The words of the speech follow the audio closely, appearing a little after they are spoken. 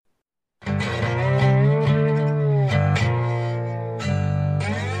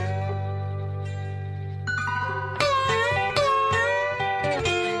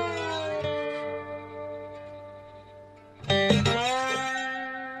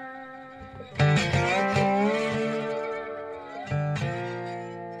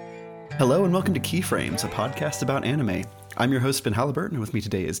Hello and welcome to Keyframes, a podcast about anime. I'm your host, Ben Halliburton, and with me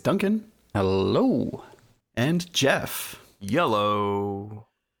today is Duncan. Hello. And Jeff. Yellow.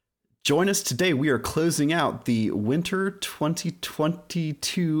 Join us today. We are closing out the winter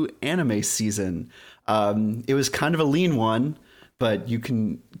 2022 anime season. It was kind of a lean one, but you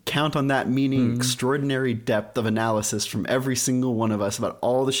can count on that meaning extraordinary depth of analysis from every single one of us about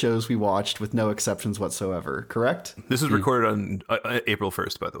all the shows we watched with no exceptions whatsoever, correct? This was recorded on April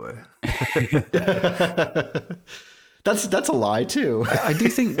 1st, by the way. That's a lie, too. I do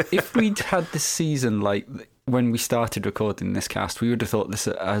think if we'd had this season, like when we started recording this cast, we would have thought this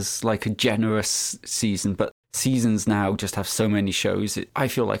as like a generous season, but seasons now just have so many shows. I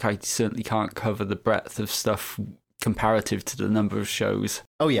feel like I certainly can't cover the breadth of stuff comparative to the number of shows.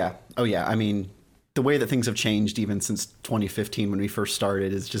 Oh yeah. I mean, the way that things have changed even since 2015 when we first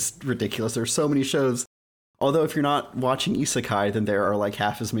started is just ridiculous. There's so many shows. Although if you're not watching Isekai, then there are like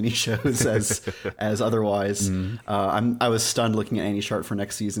half as many shows as otherwise. I was stunned looking at any chart for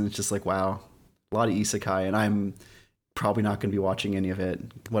next season. It's just like, wow, a lot of Isekai, and I'm probably not going to be watching any of it.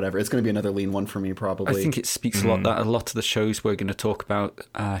 Whatever. It's going to be another lean one for me, probably. I think it speaks a lot that a lot of the shows we're going to talk about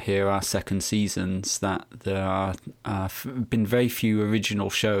here are second seasons, that there are been very few original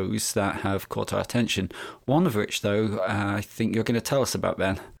shows that have caught our attention. One of which, though, I think you're going to tell us about,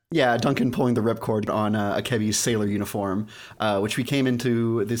 Ben. Yeah, Duncan pulling the ripcord on Akebi's sailor uniform, which we came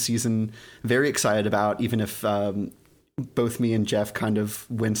into this season very excited about, even if both me and Jeff kind of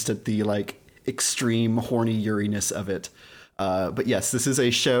winced at the like extreme horny yuriness of it. But yes, this is a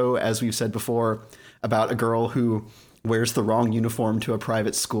show, as we've said before, about a girl who wears the wrong uniform to a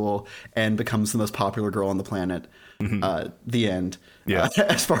private school and becomes the most popular girl on the planet. The end. Yeah.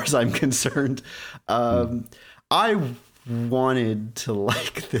 As far as I'm concerned. I wanted to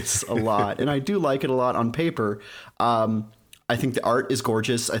like this a lot, and I do like it a lot on paper. I think the art is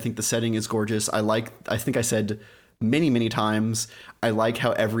gorgeous. I think the setting is gorgeous. I think I said many times, I like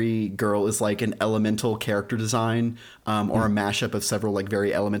how every girl is like an elemental character design, or a mashup of several like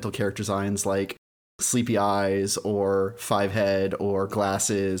very elemental character designs, like Sleepy Eyes or Five Head or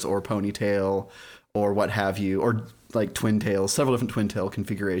Glasses or Ponytail or what have you, or like Twin Tails, several different Twin Tail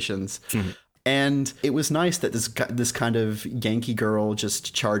configurations. And it was nice that this kind of Yankee girl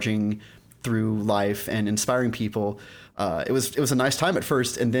just charging through life and inspiring people. It was a nice time at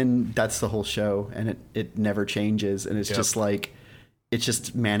first, and then that's the whole show, and it never changes, and it's just like, it's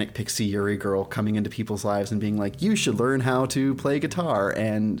just manic pixie Yuri girl coming into people's lives and being like, you should learn how to play guitar,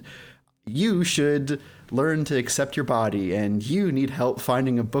 and you should learn to accept your body, and you need help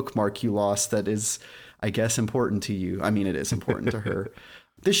finding a bookmark you lost that is, I guess, important to you. I mean, it is important to her.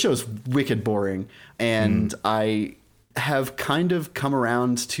 This show's wicked boring, and I have kind of come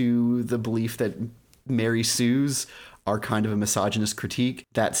around to the belief that Mary Sue's are kind of a misogynist critique.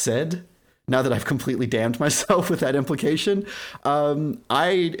 That said, now that I've completely damned myself with that implication,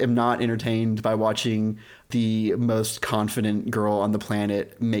 I am not entertained by watching the most confident girl on the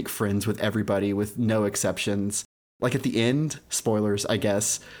planet make friends with everybody with no exceptions. Like at the end, spoilers, I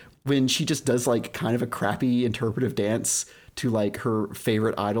guess, when she just does like kind of a crappy interpretive dance to like her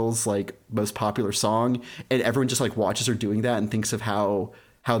favorite idol's like most popular song, and everyone just like watches her doing that and thinks of how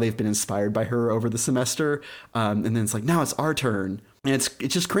they've been inspired by her over the semester, and then it's like, now it's our turn, and it's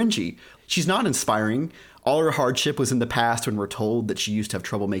just cringy. She's not inspiring. All her hardship was in the past when we're told that she used to have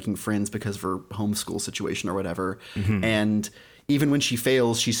trouble making friends because of her homeschool situation or whatever, and even when she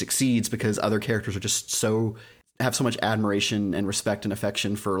fails, she succeeds because other characters are just have so much admiration and respect and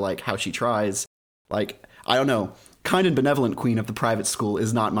affection for like how she tries. Like, I don't know, kind and benevolent queen of the private school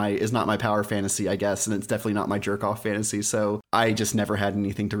is not my power fantasy, I guess, and it's definitely not my jerk off fantasy. So I just never had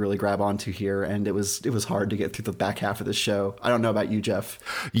anything to really grab onto here, and it was hard to get through the back half of the show. I don't know about you, Jeff.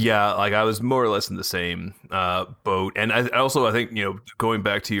 Yeah, like I was more or less in the same boat, and I think, you know, going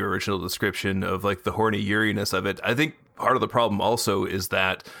back to your original description of like the horny yuriness of it, I think part of the problem also is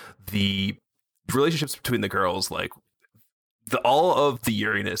that the relationships between the girls, like all of the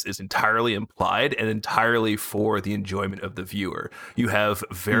yuriness is entirely implied and entirely for the enjoyment of the viewer. You have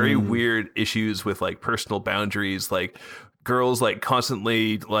very weird issues with like personal boundaries, like girls like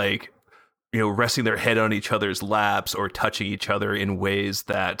constantly like, you know, resting their head on each other's laps or touching each other in ways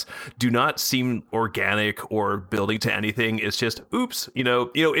that do not seem organic or building to anything. It's just, oops,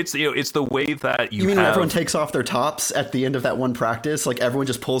 it's the way that you mean when everyone takes off their tops at the end of that one practice, like everyone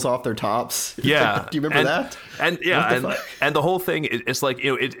just pulls off their tops. Yeah. Like, do you remember that? And yeah, and the whole thing, it's like,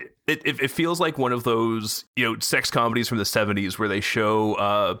 you know, it feels like one of those, sex comedies from the 70s where they show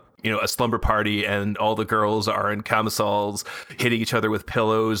a slumber party and all the girls are in camisoles hitting each other with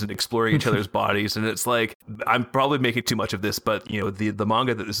pillows and exploring each other's bodies. And it's like, I'm probably making too much of this, but the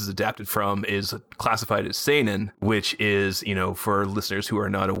manga that this is adapted from is classified as seinen, which is, for listeners who are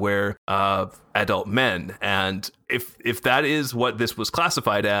not aware, adult men. And if that is what this was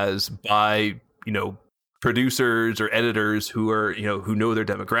classified as by, producers or editors who are, who know their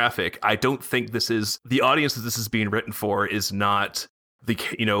demographic, I don't think this is the audience that this is being written for is not the,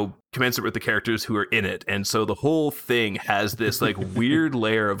 commensurate with the characters who are in it. And so the whole thing has this like weird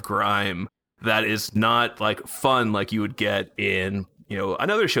layer of grime that is not like fun like you would get in,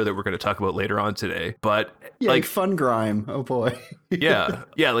 another show that we're going to talk about later on today. But like fun grime. Oh boy. Yeah.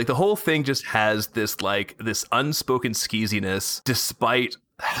 Like the whole thing just has this unspoken skeeziness, despite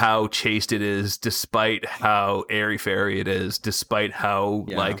how chaste it is, despite how airy-fairy it is, despite how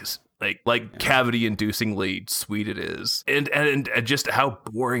like cavity-inducingly sweet it is, and just how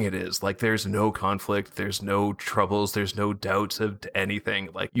boring it is. Like there's no conflict, there's no troubles, there's no doubts of anything.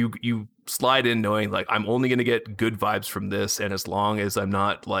 Like you slide in knowing like I'm only going to get good vibes from this, and as long as I'm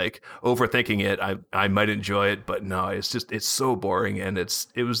not like overthinking it, I might enjoy it. But no, it's so boring, and it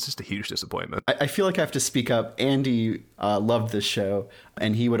was just a huge disappointment. I feel like I have to speak up. Andy loved this show,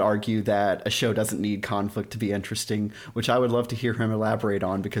 and he would argue that a show doesn't need conflict to be interesting, which I would love to hear him elaborate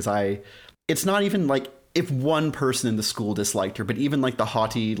on, because it's not even like if one person in the school disliked her, but even like the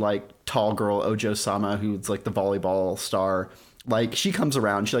haughty, like tall girl Ojo-sama, who's like the volleyball star, like she comes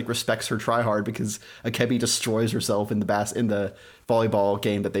around, she like respects her try hard because Akebi destroys herself in the volleyball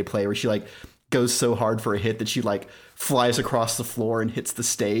game that they play, where she like goes so hard for a hit that she like flies across the floor and hits the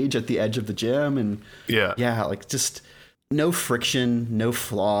stage at the edge of the gym. And yeah, like just no friction, no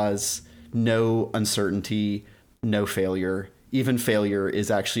flaws, no uncertainty, no failure. Even failure is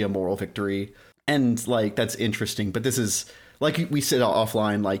actually a moral victory. And like, that's interesting. But this is, like we said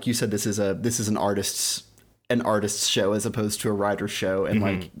offline, like you said, this is an artist's show as opposed to a writer's show.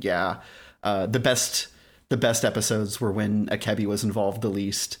 And the best episodes were when Akebi was involved the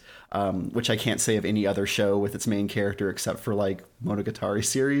least, which I can't say of any other show with its main character except for like Monogatari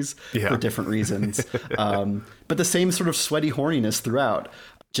series for different reasons. But the same sort of sweaty horniness throughout,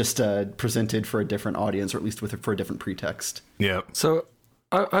 just presented for a different audience, or at least for a different pretext. Yeah. So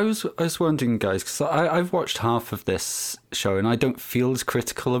I was wondering, guys, because I've watched half of this show and I don't feel as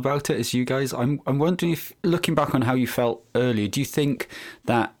critical about it as you guys. I'm wondering if, looking back on how you felt earlier, do you think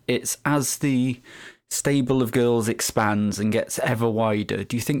that it's as the stable of girls expands and gets ever wider,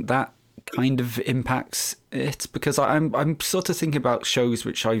 do you think that kind of impacts it? Because I'm sort of thinking about shows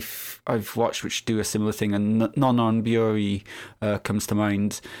which I've watched which do a similar thing, and Non-Biyori comes to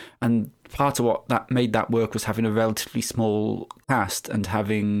mind, and part of what that made that work was having a relatively small cast and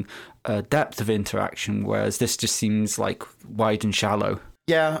having a depth of interaction, whereas this just seems like wide and shallow.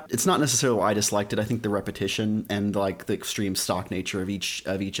 Yeah, it's not necessarily why I disliked it. I think the repetition and like the extreme stock nature of each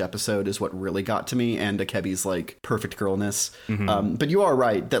episode is what really got to me, and Akebi's like perfect girlness. Mm-hmm. But you are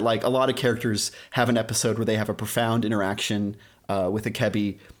right that like a lot of characters have an episode where they have a profound interaction with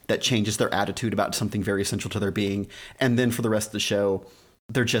Akebi that changes their attitude about something very central to their being, and then for the rest of the show,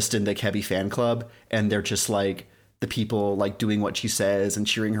 they're just in the Akebi fan club, and they're just like the people like doing what she says and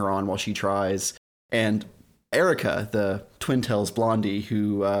cheering her on while she tries. And Erica, the Twin Tails blondie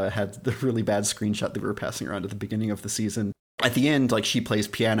who had the really bad screenshot that we were passing around at the beginning of the season, at the end, like she plays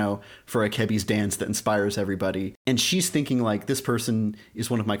piano for Akebi's dance that inspires everybody. And she's thinking like, this person is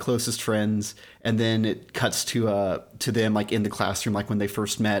one of my closest friends. And then it cuts to them like in the classroom, like when they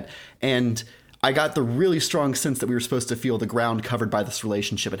first met. And I got the really strong sense that we were supposed to feel the ground covered by this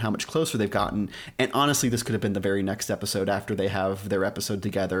relationship and how much closer they've gotten. And honestly, this could have been the very next episode after they have their episode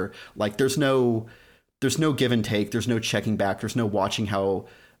together. Like there's no give and take. There's no checking back. There's no watching how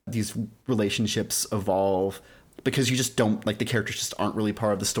these relationships evolve, because you just don't, like, the characters just aren't really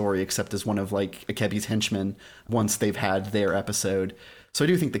part of the story except as one of like Akebi's henchmen once they've had their episode. So I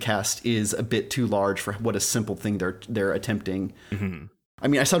do think the cast is a bit too large for what a simple thing they're attempting. Mm-hmm. I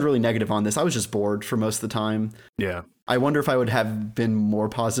mean, I sound really negative on this. I was just bored for most of the time. Yeah. I wonder if I would have been more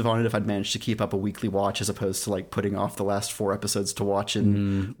positive on it if I'd managed to keep up a weekly watch as opposed to like putting off the last 4 episodes to watch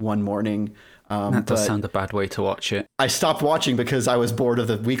in one morning. That does sound a bad way to watch it. I stopped watching because I was bored of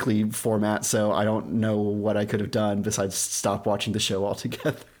the weekly format, so I don't know what I could have done besides stop watching the show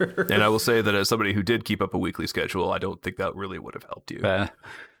altogether. And I will say that as somebody who did keep up a weekly schedule, I don't think that really would have helped you. Fair.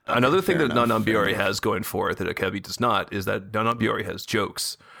 Another thing that Non-Biyori has going for it that Akebi does not is that Non-Biyori has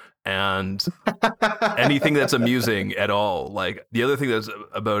jokes. and anything that's amusing at all. Like, the other thing that's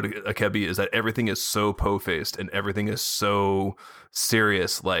about Akebi is that everything is so po-faced and everything is so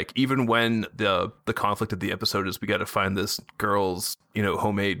serious. Like, even when the conflict of the episode is we got to find this girl's, you know,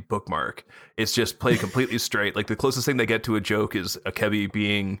 homemade bookmark, it's just played completely straight. Like, the closest thing they get to a joke is Akebi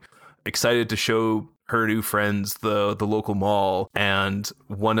being excited to show her new friends the local mall, and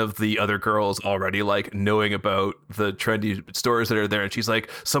one of the other girls already like knowing about the trendy stores that are there, and she's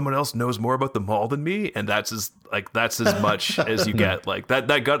like, someone else knows more about the mall than me, and that's as much as you get. Like, that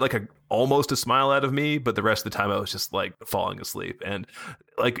got like almost a smile out of me, but the rest of the time I was just like falling asleep. And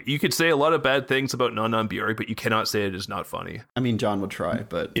like, you could say a lot of bad things about Non Non Biyori, but you cannot say it is not funny. I mean, John would try,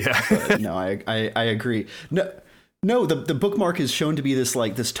 but yeah. But no, I agree. No, the bookmark is shown to be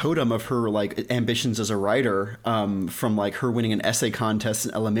this totem of her like ambitions as a writer, from like her winning an essay contest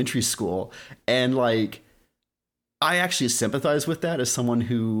in elementary school, and like I actually sympathize with that as someone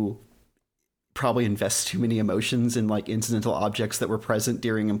who probably invests too many emotions in like incidental objects that were present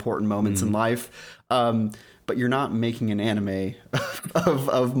during important moments in life. But you're not making an anime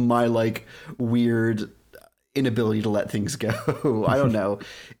of my like weird inability to let things go. I don't know.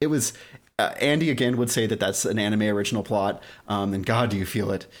 It was. Andy again would say that that's an anime original plot, and God, do you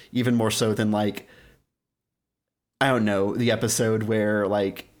feel it even more so than like, I don't know, the episode where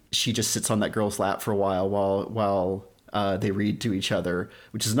like she just sits on that girl's lap for a while they read to each other,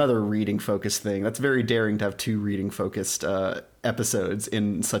 which is another reading focused thing. That's very daring to have two reading focused episodes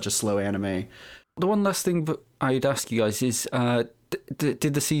in such a slow anime. The one last thing I'd ask you guys is, did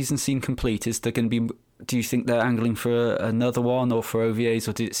the season seem complete? Is there going to be? Do you think they're angling for another one or for OVAs,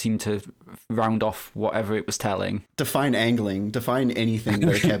 or did it seem to round off whatever it was telling? Define angling. Define anything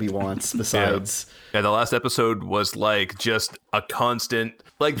that Akebi wants besides. Yeah, the last episode was like just a constant.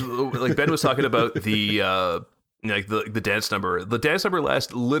 Like Ben was talking about the dance number. The dance number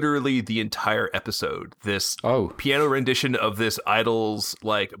lasts literally the entire episode. This piano rendition of this Idol's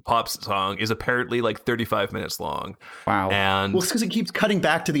like pop song is apparently like 35 minutes long. Wow. And well, it's because it keeps cutting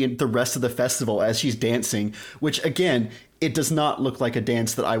back to the rest of the festival as she's dancing, which again, it does not look like a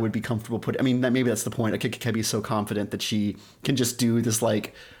dance that I would be comfortable putting. I mean, maybe that's the point. Akebi is so confident that she can just do this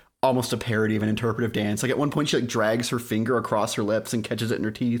like almost a parody of an interpretive dance. Like at one point she like drags her finger across her lips and catches it in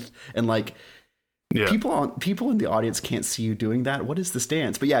her teeth, and like people in the audience can't see you doing that. What is this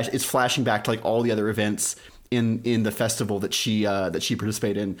dance? But yeah, it's flashing back to like all the other events in the festival that she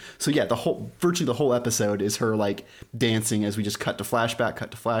participated in. So yeah, virtually the whole episode is her like dancing as we just cut to flashback,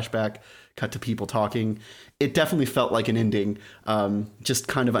 cut to people talking. It definitely felt like an ending, just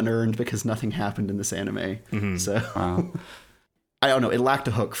kind of unearned because nothing happened in this anime. Mm-hmm. So I don't know. It lacked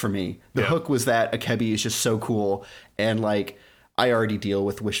a hook for me. The hook was that Akebi is just so cool, and like, I already deal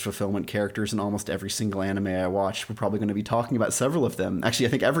with wish fulfillment characters in almost every single anime I watch. We're probably going to be talking about several of them. Actually, I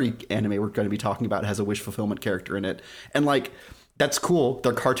think every anime we're going to be talking about has a wish fulfillment character in it. And like, that's cool.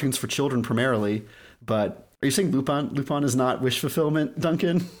 They're cartoons for children primarily. But are you saying Lupin is not wish fulfillment,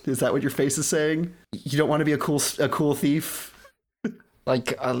 Duncan? Is that what your face is saying? You don't want to be a cool thief?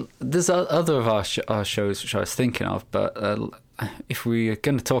 Like, there's other of our shows which I was thinking of, but if we're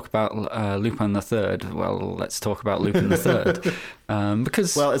going to talk about Lupin the Third, well, let's talk about Lupin the Third.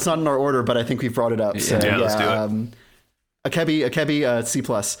 Because, well, it's not in our order, but I think we've brought it up. So, yeah, let's do it. Akebi, C+.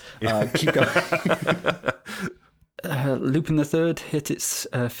 Keep going. Lupin the Third hit its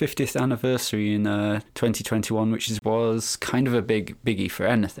 50th anniversary in 2021, which was kind of a biggie for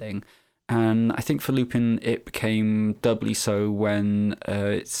anything. And I think for Lupin, it became doubly so when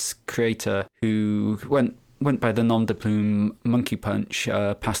its creator, who went by the nom de plume Monkey Punch,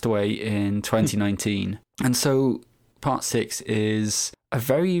 passed away in 2019. And so part 6 is a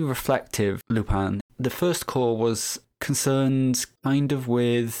very reflective Lupin. The first core was concerned kind of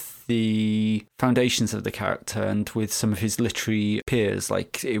with the foundations of the character and with some of his literary peers.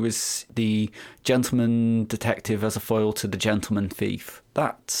 Like, it was the gentleman detective as a foil to the gentleman thief.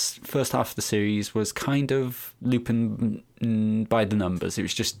 That first half of the series was kind of Lupin by the numbers. It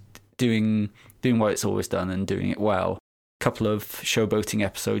was just doing what it's always done and doing it well. A couple of showboating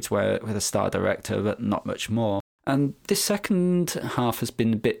episodes with a star director, but not much more. And this second half has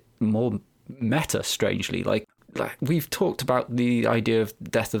been a bit more meta, strangely. Like we've talked about the idea of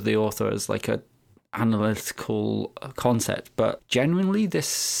death of the author as like a analytical concept, but genuinely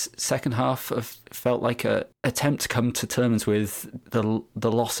this second half felt like a attempt to come to terms with the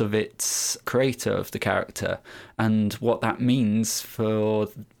loss of its creator of the character and what that means for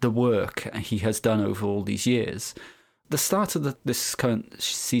the work he has done over all these years. The start of this current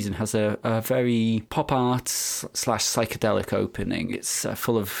season has a very pop art / psychedelic opening. It's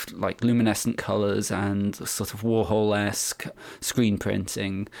full of like luminescent colours and sort of Warhol-esque screen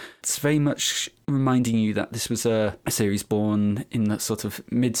printing. It's very much reminding you that this was a series born in the sort of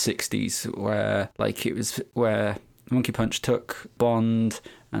mid-60s where Monkey Punch took Bond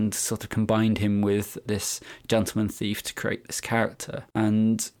and sort of combined him with this gentleman thief to create this character.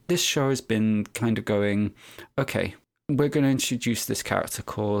 And this show has been kind of going, okay, we're going to introduce this character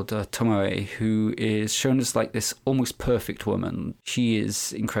called Tomoe, who is shown as like this almost perfect woman. She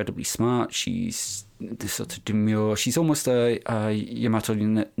is incredibly smart. She's this sort of demure. She's almost a Yamato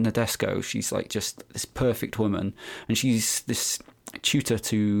Nadesco. She's like just this perfect woman. And she's this tutor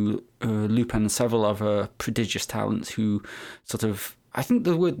to Lupin and several other prodigious talents who sort of, I think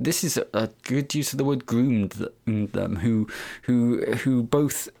this is a good use of the word, groomed them, who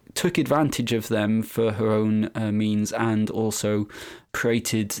both took advantage of them for her own means and also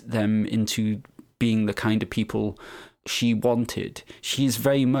created them into being the kind of people she wanted. She is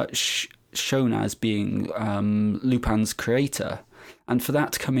very much shown as being Lupin's creator. And for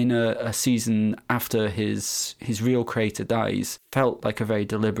that to come in a season after his real creator dies felt like a very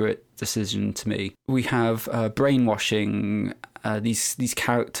deliberate decision to me. We have brainwashing, these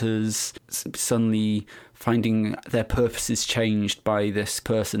characters suddenly finding their purposes changed by this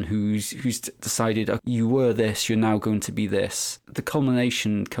person who's decided, oh, you were this, you're now going to be this. The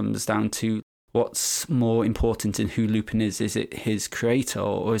culmination comes down to what's more important in who Lupin is. Is it his creator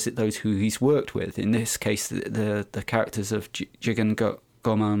or is it those who he's worked with? In this case, the characters of Jigen,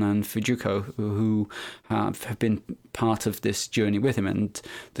 Goman and Fujiko, who have been part of this journey with him. And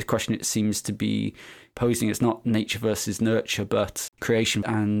the question it seems to be posing is not nature versus nurture, but creation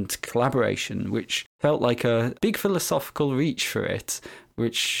and collaboration, which felt like a big philosophical reach for it,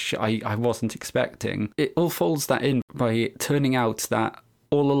 which I wasn't expecting. It all folds that in by turning out that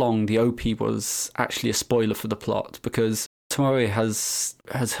all along the OP was actually a spoiler for the plot, because Tomoe has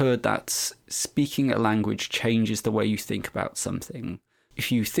heard that speaking a language changes the way you think about something.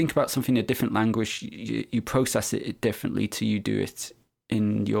 If you think about something in a different language, you process it differently to you do it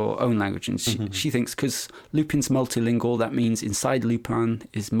in your own language. And she thinks because Lupin's multilingual, that means inside Lupin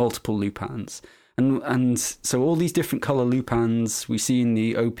is multiple Lupins. And so all these different colour Lupins we see in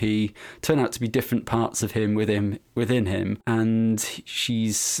the OP turn out to be different parts of him within him. And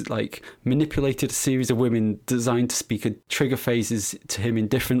she's like manipulated a series of women designed to speak trigger phrases to him in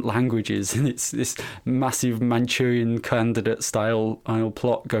different languages. And it's this massive Manchurian Candidate style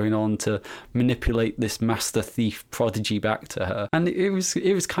plot going on to manipulate this master thief prodigy back to her. And it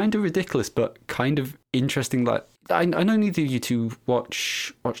was kind of ridiculous, but kind of interesting. Like, I know neither of you two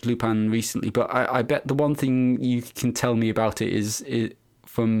watch Lupin recently, but I bet the one thing you can tell me about it is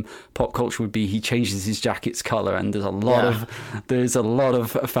from pop culture would be he changes his jacket's colour, and there's a lot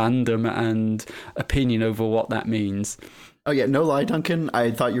of fandom and opinion over what that means. Oh yeah, no lie, Duncan.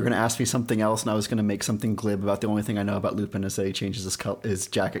 I thought you were going to ask me something else, and I was going to make something glib about the only thing I know about Lupin is that he changes his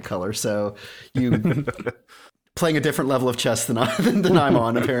jacket color. So you playing a different level of chess than I'm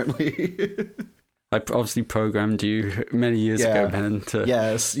on, apparently. I obviously programmed you many years ago, Ben.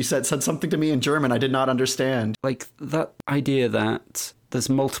 Yes, you said something to me in German I did not understand. Like that idea that there's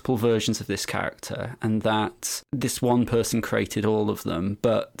multiple versions of this character and that this one person created all of them,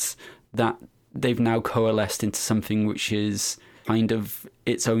 but that they've now coalesced into something which is kind of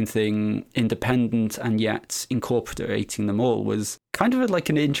its own thing, independent and yet incorporating them all, was kind of like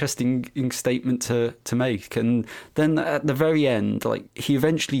an interesting statement to make. And then at the very end, like he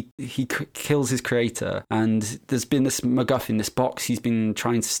kills his creator, and there's been this MacGuffin, this box he's been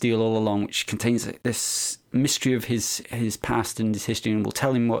trying to steal all along, which contains this mystery of his past and his history, and will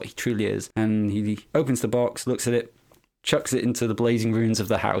tell him what he truly is. And he opens the box, looks at it, chucks it into the blazing ruins of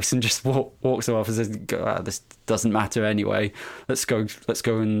the house, and just walks off and says, this doesn't matter anyway. Let's go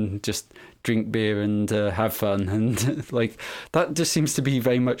and just drink beer and have fun. And like that just seems to be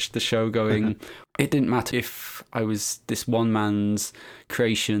very much the show going, it didn't matter if I was this one man's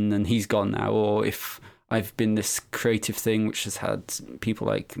creation and he's gone now, or if I've been this creative thing which has had people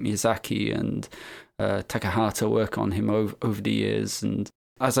like Miyazaki and Takahata work on him over the years. And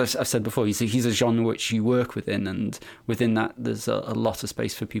as I've said before, he's a genre which you work within, and within that there's a lot of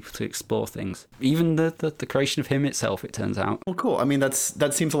space for people to explore things. Even the creation of him itself, it turns out. Well, cool. I mean, that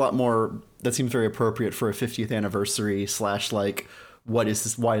seems very appropriate for a 50th anniversary / like, what is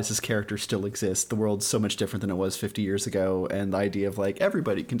this? Why does this character still exist? The world's so much different than it was 50 years ago, and the idea of like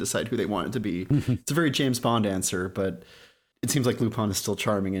everybody can decide who they want it to be. It's a very James Bond answer, but it seems like Lupin is still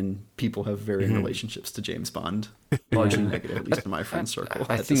charming, and people have varying relationships to James Bond, largely negative, at least in my friend circle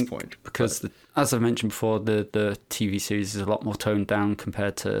I at think this point. because, as I've mentioned before, the TV series is a lot more toned down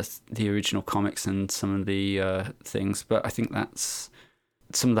compared to the original comics and some of the things. But I think that's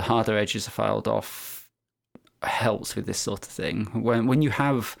some of the harder edges are filed off helps with this sort of thing. When you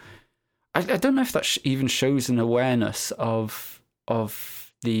have, I don't know if that even shows an awareness of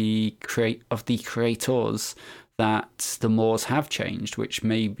the creators that the mores have changed, which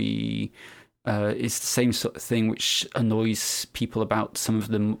maybe is the same sort of thing which annoys people about some of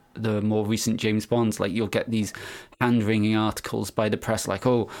the more recent James Bonds. Like, you'll get these hand-wringing articles by the press like,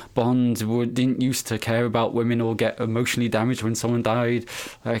 oh, Bond didn't used to care about women or get emotionally damaged when someone died.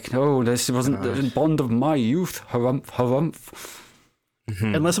 Like, no, this wasn't the Bond of my youth. Harumph, harumph.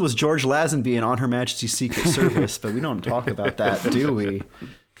 Unless it was George Lazenby on Her Majesty's Secret Service, but we don't talk about that, do we?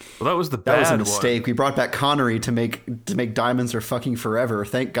 Well, that was the bad That was a one. mistake. We brought back Connery to make Diamonds Are Fucking Forever.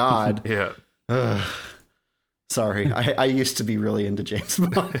 Thank God. Yeah. Sorry, I used to be really into James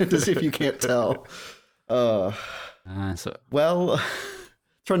Bond, as if you can't tell. Well,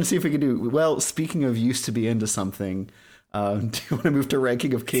 trying to see if we can do. Well, speaking of used to be into something, do you want to move to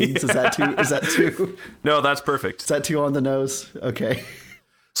Ranking of Kings? Is that too? No, that's perfect. Is that too on the nose? Okay.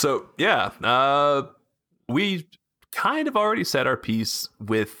 So, yeah, we kind of already said our piece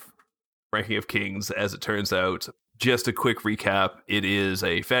with Ranking of Kings, as it turns out. Just a quick recap. It is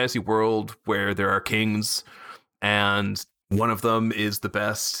a fantasy world where there are kings, and one of them is the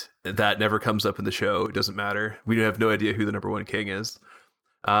best. That never comes up in the show. It doesn't matter. We have no idea who the number one king is.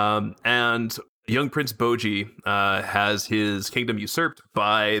 And young Prince Boji has his kingdom usurped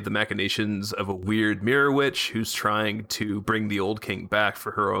by the machinations of a weird mirror witch who's trying to bring the old king back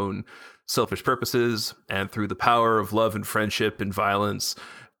for her own selfish purposes. And through the power of love and friendship and violence,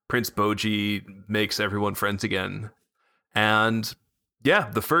 Prince Boji makes everyone friends again. And yeah,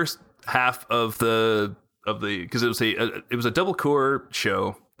 the first half of the because it was a double core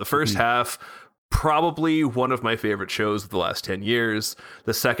show. The first half, probably one of my favorite shows of the last 10 years.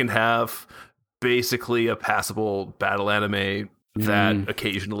 The second half, basically a passable battle anime that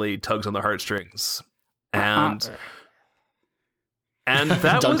occasionally tugs on the heartstrings. And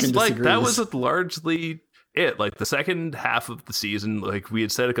that was largely it. Like, the second half of the season, like we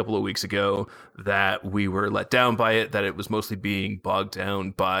had said a couple of weeks ago, that we were let down by it, that it was mostly being bogged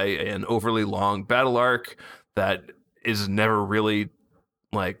down by an overly long battle arc that is never really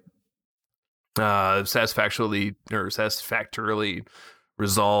like satisfactorily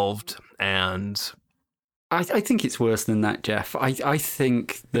resolved. And I think it's worse than that, Jeff. I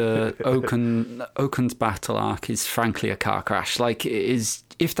think the Okun's battle arc is frankly a car crash. Like, it is.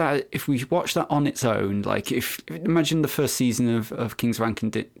 If we watch that on its own, like, imagine the first season of King's Ranking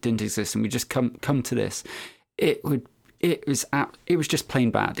didn't exist, and we just come to this, it was just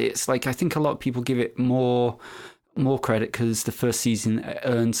plain bad. It's like, I think a lot of people give it more credit because the first season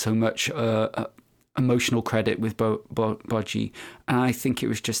earned so much emotional credit with Boji, and I think it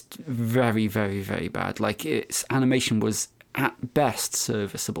was just very, very, very bad. Like, its animation was at best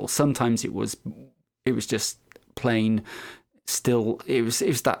serviceable. Sometimes it was just plain still. It was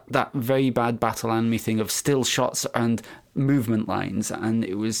that very bad battle anime thing of still shots and movement lines, and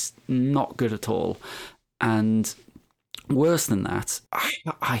it was not good at all. And worse than that,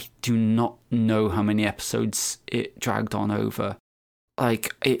 I do not know how many episodes it dragged on over.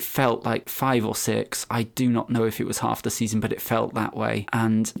 Like, it felt like 5 or 6. I do not know if it was half the season, but it felt that way.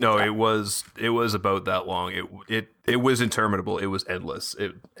 And no, it was about that long. It was interminable. It was endless.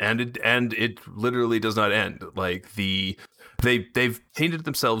 It literally does not end. Like, they've painted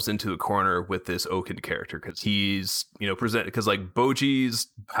themselves into a corner with this Okun character because he's, because like Boji's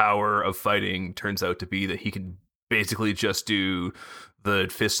power of fighting turns out to be that he can basically just do the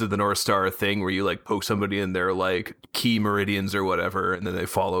Fist of the North Star thing where you like poke somebody in their like key meridians or whatever and then they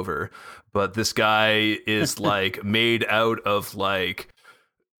fall over. But this guy is like made out of like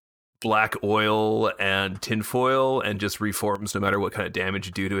black oil and tinfoil and just reforms no matter what kind of damage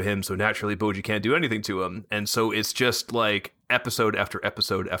you do to him. So naturally Boji can't do anything to him. And so it's just like episode after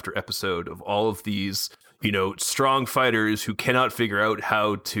episode after episode of all of these, strong fighters who cannot figure out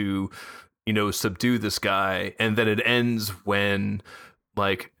how to, subdue this guy. And then it ends when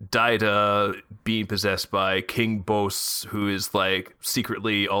like Daida being possessed by King Bos, who is like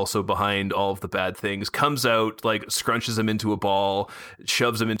secretly also behind all of the bad things, comes out, like scrunches him into a ball,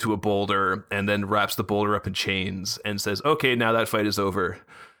 shoves him into a boulder, and then wraps the boulder up in chains and says, okay, now that fight is over.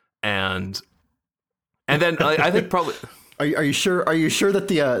 And then I think probably... Are you sure that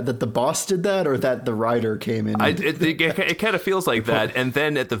the boss did that, or that the writer came in? It kind of feels like that. And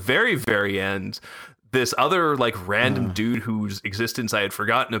then at the very, very end, this other like random dude whose existence I had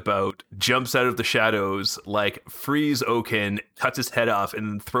forgotten about jumps out of the shadows, like frees Oaken, cuts his head off, and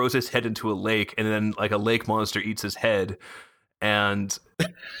then throws his head into a lake, and then like a lake monster eats his head. And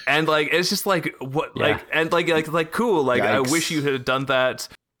like it's just like what like and like cool. Like, Yikes. I wish you had done that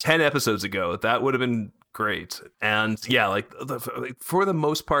 10 episodes ago. That would have been great. And yeah, like for the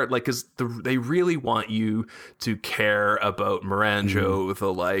most part, like because they really want you to care about Miranjo,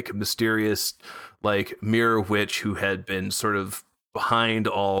 the like mysterious like mirror witch who had been sort of behind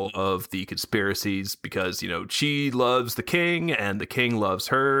all of the conspiracies, because, you know, she loves the king and the king loves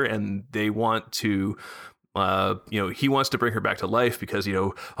her, and they want to you know, he wants to bring her back to life because, you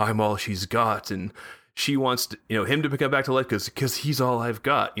know, I'm all she's got, and she wants to, you know, him to come back to life because he's all I've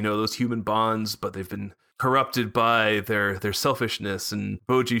got, you know, those human bonds, but they've been corrupted by their selfishness. And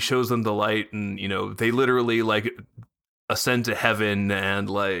Boji shows them the light, and, you know, they literally like ascend to heaven and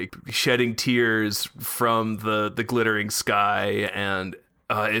like shedding tears from the glittering sky. And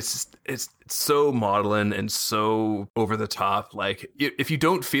it's so maudlin and so over the top. Like if you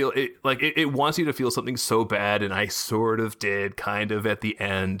don't feel it, like it wants you to feel something so bad, and I sort of did kind of at the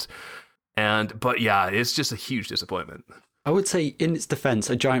end. But yeah, it's just a huge disappointment. I would say, in its defense,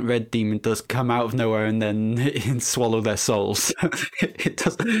 a giant red demon does come out of nowhere and then swallow their souls. It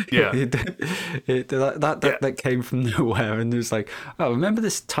does. Yeah. That came from nowhere, and it was like, oh, remember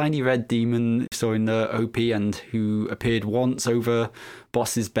this tiny red demon you saw in the OP and who appeared once over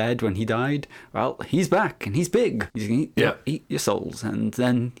Boss's bed when he died? Well, he's back and he's big. He's going to eat your souls, and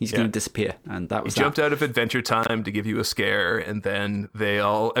then he's going to disappear. And that was jumped out of Adventure Time to give you a scare, and then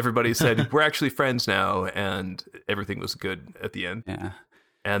everybody said, we're actually friends now, and everything was good at the end. Yeah.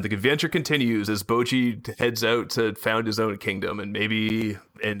 And the adventure continues as Boji heads out to found his own kingdom, and maybe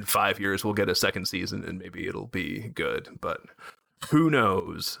in 5 years we'll get a second season, and maybe it'll be good, but who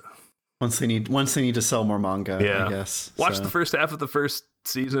knows? Once they need to sell more manga, I guess. Watch the first half of the first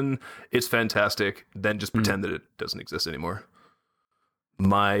season. It's fantastic. Then just pretend that it doesn't exist anymore.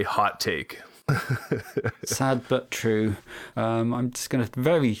 My hot take. Sad but true. I'm just going to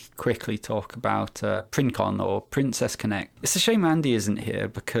very quickly talk about Princon, or Princess Connect. It's a shame Andy isn't here,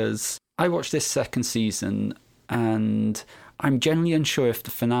 because I watched this second season and I'm generally unsure if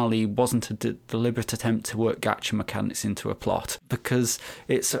the finale wasn't a deliberate attempt to work gacha mechanics into a plot, because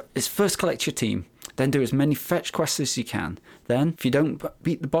it's first collect your team, then do as many fetch quests as you can. Then, if you don't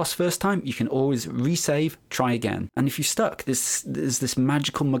beat the boss first time, you can always resave, try again. And if you're stuck, there's this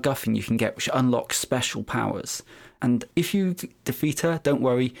magical MacGuffin you can get which unlocks special powers. And if you defeat her, don't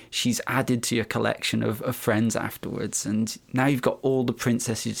worry, she's added to your collection of friends afterwards. And now you've got all the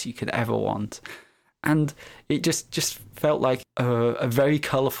princesses you could ever want. And it just felt like a very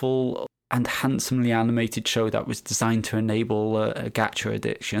colourful and handsomely animated show that was designed to enable a gacha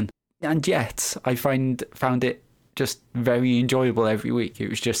addiction. And yet, I found it just very enjoyable every week.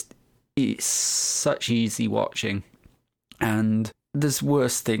 It's such easy watching. And there's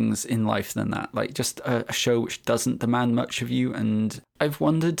worse things in life than that. Like just a show which doesn't demand much of you. And I've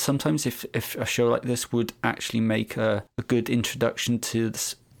wondered sometimes if a show like this would actually make a good introduction to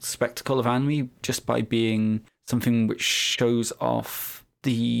the spectacle of anime, just by being something which shows off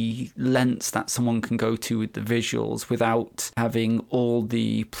the lengths that someone can go to with the visuals without having all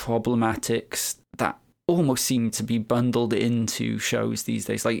the problematics that almost seem to be bundled into shows these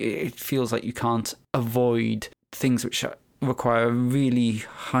days. Like it feels like you can't avoid things which require a really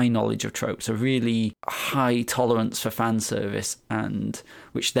high knowledge of tropes, a really high tolerance for fan service, and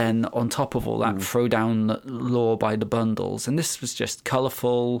which then on top of all that throw down lore by the bundles. And this was just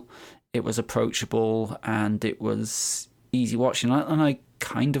colourful, it was approachable, and it was easy watching. And I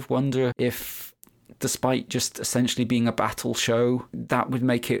kind of wonder if, despite just essentially being a battle show, that would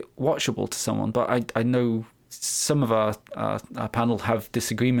make it watchable to someone. But I know some of our panel have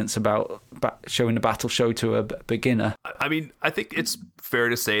disagreements about showing a battle show to a beginner. I mean, I think it's fair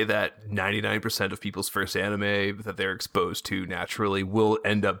to say that 99% of people's first anime that they're exposed to naturally will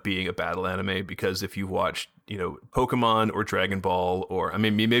end up being a battle anime, because if you watch, you know, Pokemon or Dragon Ball, or I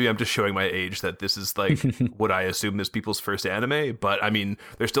mean, maybe I'm just showing my age that this is like what I assume is people's first anime, but I mean,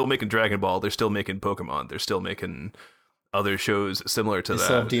 they're still making Dragon Ball, they're still making Pokemon, they're still making other shows similar to that.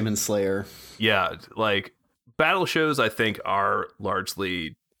 Still have Demon Slayer. Yeah, like battle shows, I think, are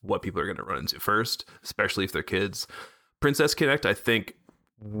largely what people are going to run into first, especially if they're kids. Princess Connect, I think,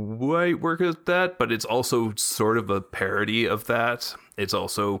 might work at that, but it's also sort of a parody of that. It's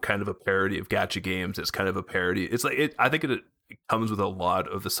also kind of a parody of gacha games. It's kind of a parody. It's like I think it comes with a lot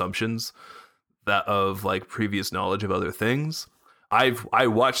of assumptions that of like previous knowledge of other things. I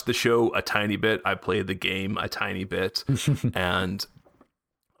watched the show a tiny bit. I played the game a tiny bit,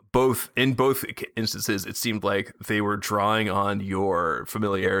 both instances, it seemed like they were drawing on your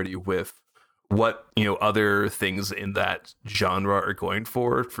familiarity with what other things in that genre are going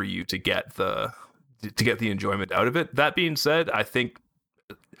for you to get the enjoyment out of it. That being said, I think,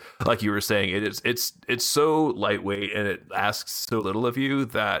 like you were saying, it's so lightweight and it asks so little of you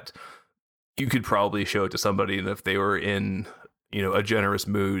that you could probably show it to somebody, and if they were in a generous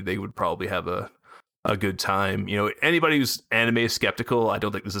mood, they would probably have a good time. Anybody who's anime skeptical, I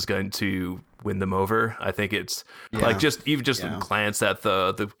don't think this is going to win them over. I think it's like just glance at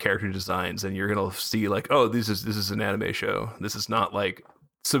the character designs and you're gonna see like, oh, this is an anime show. This is not like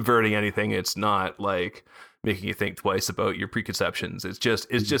subverting anything. It's not like making you think twice about your preconceptions. It's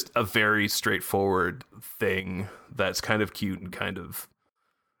just a very straightforward thing that's kind of cute and kind of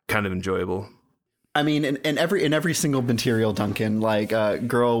enjoyable. I mean, in every single material, Duncan, like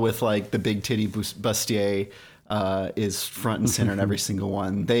girl with like the big titty bustier is front and center in every single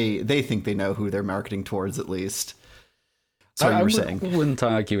one. They think they know who they're marketing towards, at least. Sorry, you were saying. I wouldn't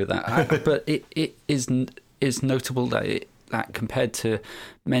argue with that, but it is notable that compared to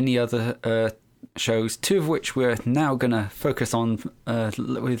many other shows, two of which we're now going to focus on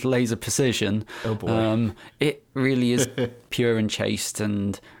with laser precision. Oh boy! It really is pure and chaste,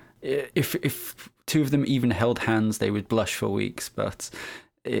 and if two of them even held hands, they would blush for weeks. But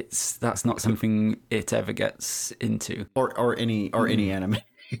that's not something it ever gets into, or any anime.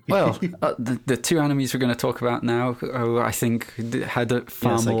 Well, the two animes we're going to talk about now, I think had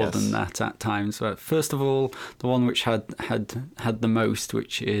far more than that at times. But first of all, the one which had the most,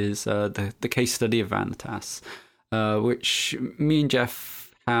 which is the case study of Vanitas, which me and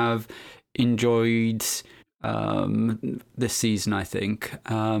Jeff have enjoyed this season. I think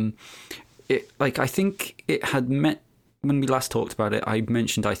I think it had met. When we last talked about it, I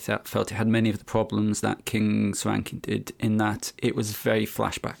mentioned I felt it had many of the problems that King's Ranking did, in that it was very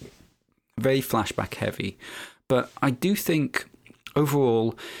flashback heavy. But I do think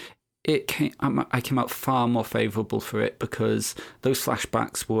overall I came out far more favourable for it, because those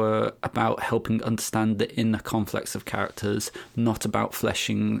flashbacks were about helping understand the inner conflicts of characters, not about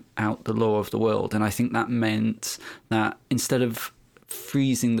fleshing out the lore of the world. And I think that meant that instead of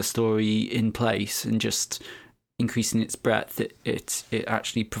freezing the story in place and just increasing its breadth, it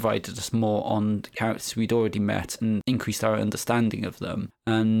actually provided us more on the characters we'd already met and increased our understanding of them.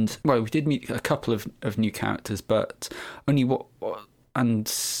 And well, we did meet a couple of new characters, but only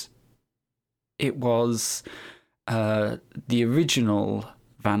and it was the original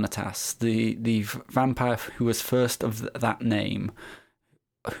Vanitas, the vampire who was first of that name,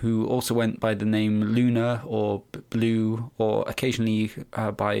 who also went by the name Luna or Blue, or occasionally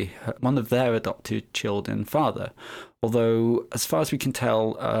by one of their adopted children, Father. Although, as far as we can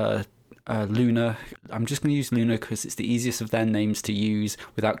tell, Luna, I'm just going to use Luna because it's the easiest of their names to use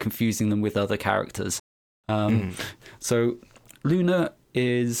without confusing them with other characters. So Luna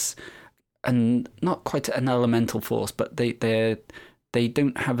is not quite an elemental force, but they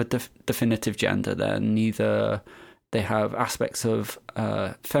don't have a definitive gender. They're neither. They have aspects of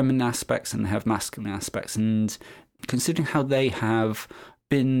feminine aspects and they have masculine aspects. And considering how they have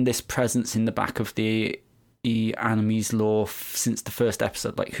been this presence in the back of the anime's lore since the first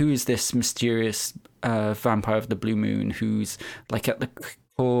episode, like, who is this mysterious vampire of the blue moon who's like at the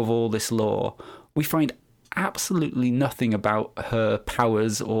core of all this lore, we find absolutely nothing about her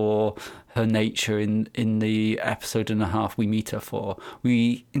powers or her nature in the episode and a half we meet her for.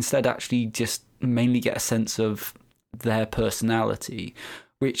 We instead actually just mainly get a sense of their personality,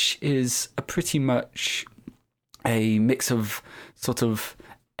 which is pretty much a mix of sort of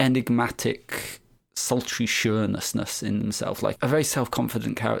enigmatic, sultry sureness in himself, like a very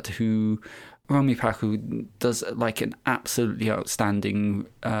self-confident character who Romi Paku does like an absolutely outstanding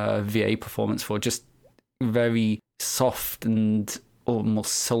VA performance for, just very soft and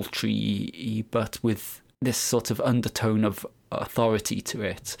almost sultry, but with this sort of undertone of authority to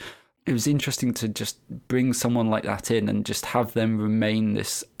it. It was interesting to just bring someone like that in and just have them remain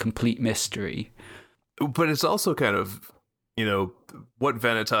this complete mystery. But it's also kind of, what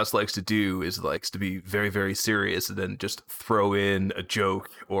Vanitas likes to do is likes to be very, very serious and then just throw in a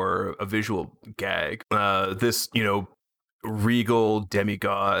joke or a visual gag. This, regal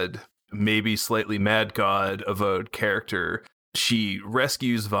demigod, maybe slightly mad god of a character, she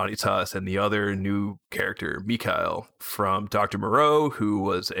rescues Vanitas and the other new character, Mikhail, from Dr. Moreau, who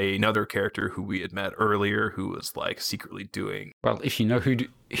was another character who we had met earlier, who was like secretly doing. Well, if you know who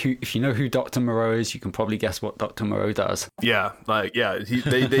Dr. Moreau is, you can probably guess what Dr. Moreau does. Yeah,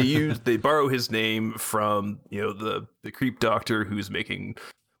 they borrow his name from the creep doctor who's making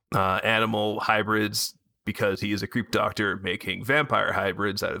animal hybrids because he is a creep doctor making vampire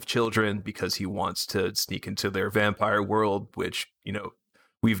hybrids out of children because he wants to sneak into their vampire world, which, you know,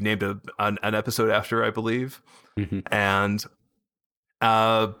 we've named an episode after, I believe. And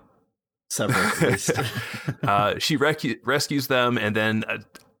several at least. She rescues them and then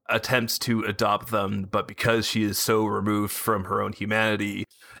attempts to adopt them, but because she is so removed from her own humanity,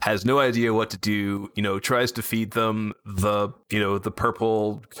 has no idea what to do, you know, tries to feed them the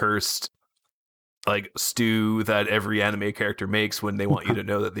purple cursed like stew that every anime character makes when they want you to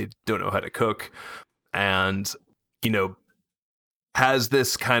know that they don't know how to cook, and, you know, has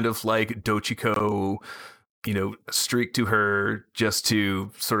this kind of like Dochiko, you know, streak to her just to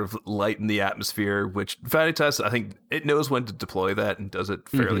sort of lighten the atmosphere, which Vanitas, I think it knows when to deploy that and does it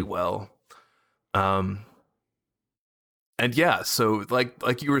fairly well. And yeah, so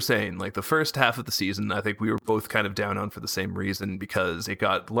like you were saying, like the first half of the season, I think we were both kind of down on for the same reason, because it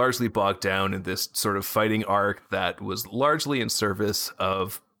got largely bogged down in this sort of fighting arc that was largely in service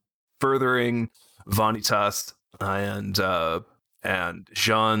of furthering Vanitas and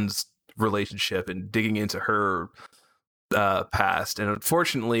Jean's relationship and digging into her past. And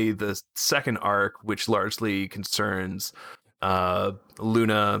unfortunately, the second arc, which largely concerns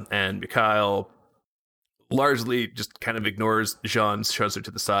Luna and Mikhail, largely just kind of ignores Jean, shoves her to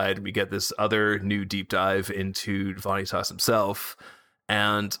the side. We get this other new deep dive into Vanitas himself,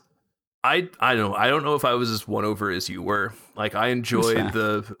 and I don't know if I was as won over as you were. Like, I enjoyed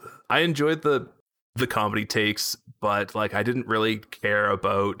the comedy takes, but like I didn't really care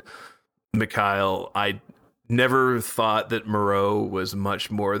about Mikhail. I never thought that Moreau was much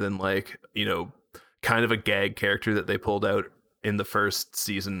more than, like, you know, kind of a gag character that they pulled out in the first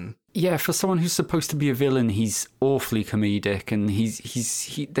season. Yeah, for someone who's supposed to be a villain, he's awfully comedic, and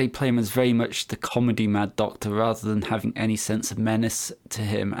they play him as very much the comedy Mad Doctor rather than having any sense of menace to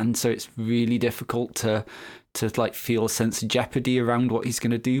him, and so it's really difficult to like feel a sense of jeopardy around what he's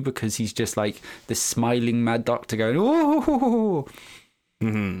going to do, because he's just like this smiling Mad Doctor going, oh.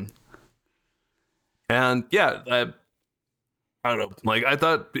 And yeah, I don't know. Like, I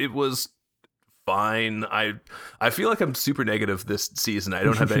thought it was fine. I feel like I'm super negative this season. I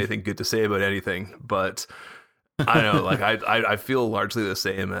don't have anything good to say about anything, but I don't know, like I feel largely the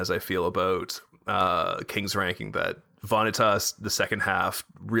same as I feel about King's Ranking, that Vanitas, the second half,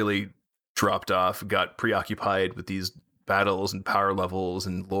 really dropped off, got preoccupied with these battles and power levels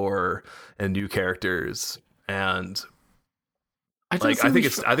and lore and new characters, and it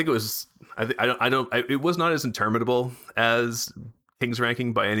was not as interminable as King's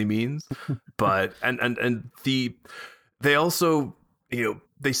Ranking by any means, but and they also, you know,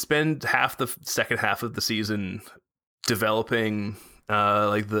 they spend half the second half of the season developing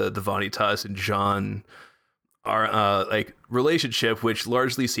like the Vanitas and Jean are like relationship, which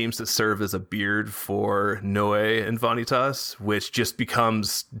largely seems to serve as a beard for Noe and Vanitas, which just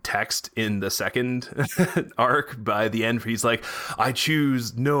becomes text in the second arc. By the end, he's like, I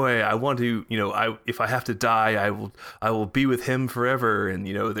choose Noe. I want to, you know, if I have to die, I will be with him forever. And,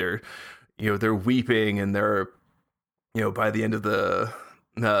 you know, they're weeping, and they're, you know, by the end of the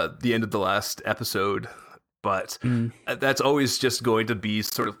last episode. But that's always just going to be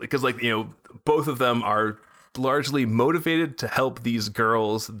sort of because, like, you know, both of them are largely motivated to help these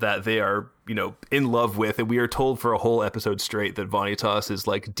girls that they are, you know, in love with, and we are told for a whole episode straight that Vanitas is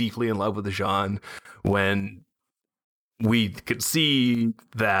like deeply in love with Jean, when we could see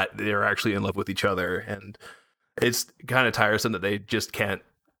that they're actually in love with each other, and it's kind of tiresome that they just can't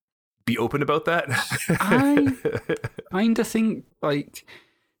be open about that. I kind of think like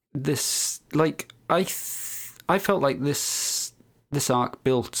this, like I felt like this arc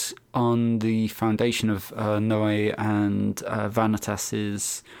built on the foundation of Noe and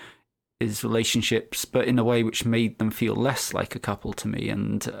Vanitas's relationships, but in a way which made them feel less like a couple to me,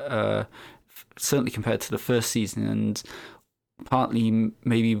 and certainly compared to the first season, and partly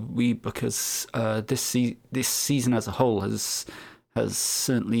maybe because this season as a whole has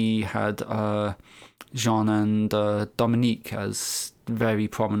certainly had Jean and Dominique as very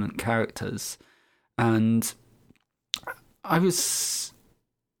prominent characters, and I was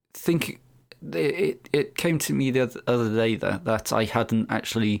thinking, it came to me the other day that I hadn't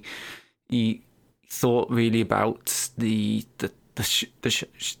actually thought really about the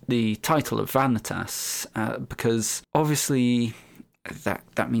title of Vanitas, because obviously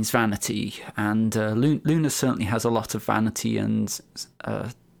that means vanity, and Luna certainly has a lot of vanity, and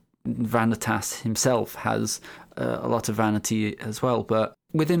Vanitas himself has a lot of vanity as well. But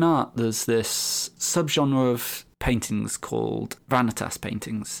within art, there's this subgenre of paintings called Vanitas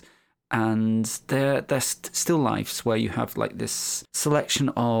paintings, and they're still lifes where you have like this selection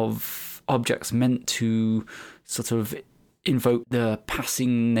of objects meant to sort of invoke the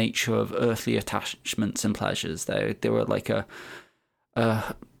passing nature of earthly attachments and pleasures. They were like a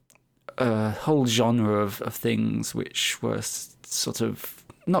whole genre of things which were sort of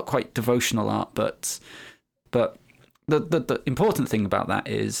not quite devotional art, but the important thing about that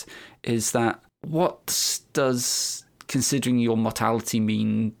is that what does considering your mortality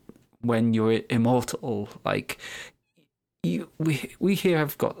mean when you're immortal? Like, we here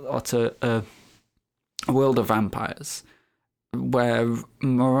have got a world of vampires where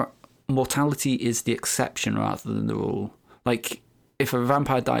mortality is the exception rather than the rule. Like, if a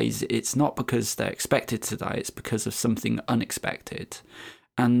vampire dies, it's not because they're expected to die, it's because of something unexpected.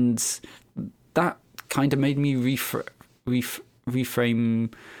 And that kind of made me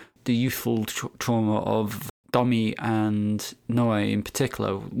reframe the youthful trauma of Domi and Noe in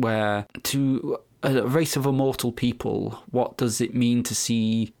particular, where to a race of immortal people, what does it mean to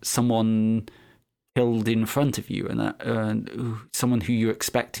see someone killed in front of you, and someone who you're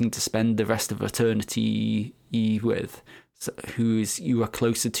expecting to spend the rest of eternity with, who you are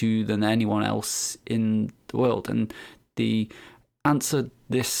closer to than anyone else in the world? And the answer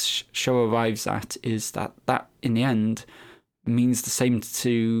this show arrives at is that in the end means the same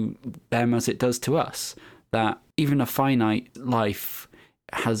to them as it does to us, that even a finite life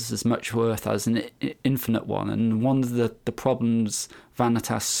has as much worth as an infinite one. And one of the problems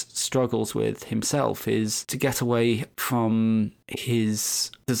Vanitas struggles with himself is to get away from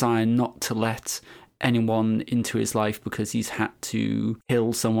his desire not to let anyone into his life because he's had to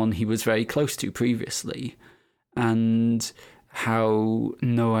kill someone he was very close to previously, and how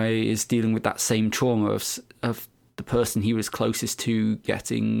Noe is dealing with that same trauma of the person he was closest to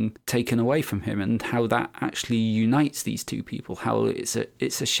getting taken away from him, and how that actually unites these two people, how it's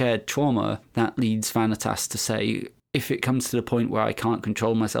a shared trauma that leads Vanitas to say, if it comes to the point where I can't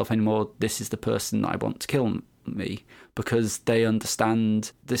control myself anymore, this is the person I want to kill me, because they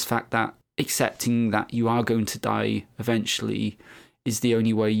understand this fact that accepting that you are going to die eventually is the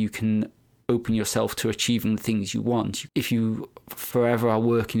only way you can open yourself to achieving the things you want. If you forever are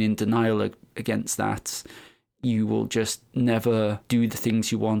working in denial against that, you will just never do the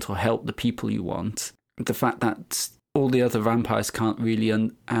things you want or help the people you want. The fact that all the other vampires can't really,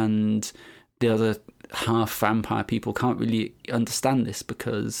 and the other half vampire people can't really understand this,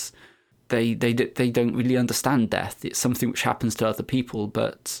 because they don't really understand death. It's something which happens to other people,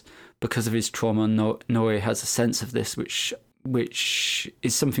 but because of his trauma, Noe has a sense of this, which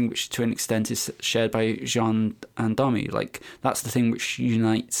is something which to an extent is shared by Jean and Domi. Like, that's the thing which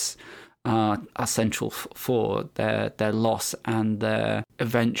unites are central for their loss and their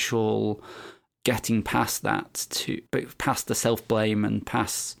eventual getting past that, past the self-blame and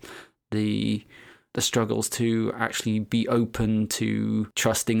past the struggles to actually be open to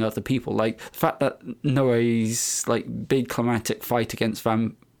trusting other people. Like, the fact that Noe's like big climactic fight against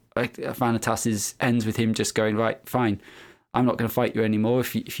Vanitas ends with him just going, right, fine, I'm not going to fight you anymore.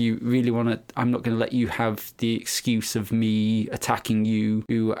 If you really want to, I'm not going to let you have the excuse of me attacking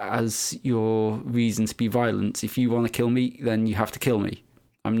you as your reason to be violent. If you want to kill me, then you have to kill me.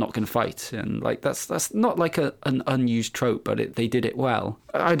 I'm not going to fight. And like, that's not like an unused trope, but they did it well.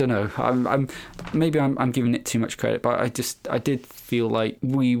 I don't know. I'm giving it too much credit, but I did feel like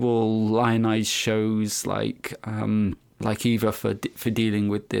we will lionize shows like Eva for dealing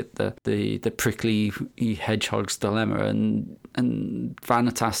with the prickly hedgehog's dilemma, and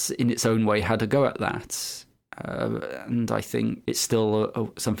Vanitas in its own way had a go at that. And I think it's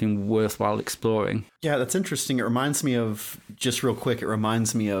still something worthwhile exploring. Yeah, that's interesting. It reminds me of, just real quick, the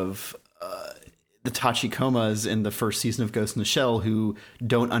Tachikomas in the first season of Ghost in the Shell, who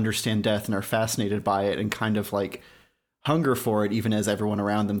don't understand death and are fascinated by it and kind of like hunger for it, even as everyone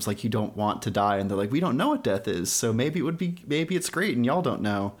around them's like, you don't want to die, and they're like, we don't know what death is, so maybe it's great and y'all don't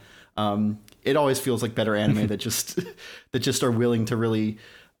know. It always feels like better anime that just are willing to really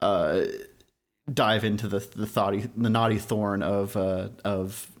dive into the knotty thorn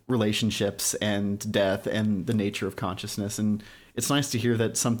of relationships and death and the nature of consciousness. And it's nice to hear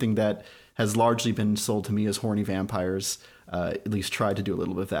that something that has largely been sold to me as horny vampires at least tried to do a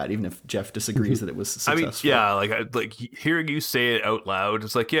little bit of that, even if Jeff disagrees that it was successful. I mean, yeah, like hearing you say it out loud,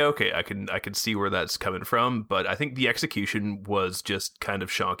 it's like, yeah, okay, I can see where that's coming from, but I think the execution was just kind of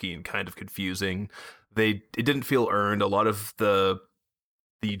shonky and kind of confusing. It didn't feel earned. A lot of the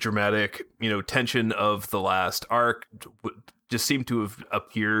dramatic, tension of the last arc just seemed to have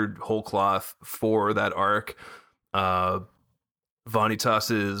appeared whole cloth for that arc.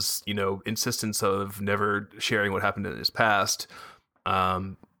 Vanitas's, insistence of never sharing what happened in his past,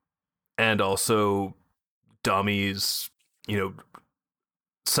 and also Domi's,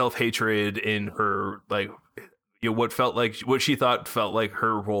 self-hatred, in her like what she thought felt like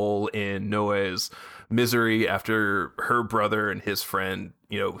her role in Noe's misery after her brother and his friend,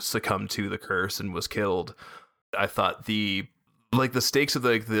 succumbed to the curse and was killed. I thought the stakes of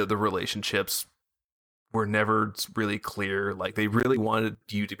the relationships were never really clear. Like, they really wanted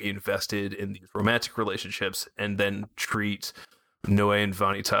you to be invested in these romantic relationships and then treat Noe and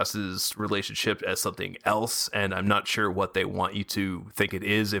Vanitas's relationship as something else. And I'm not sure what they want you to think it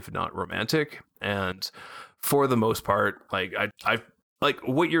is, if not romantic. And for the most part, like, I like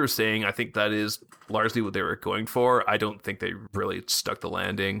what you're saying. I think that is largely what they were going for. I don't think they really stuck the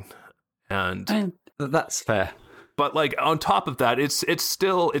landing. And that's fair. But like, on top of that, it's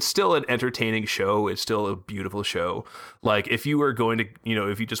still an entertaining show. It's still a beautiful show. Like, if you were going to,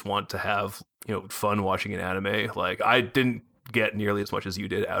 if you just want to have, fun watching an anime, like, I didn't get nearly as much as you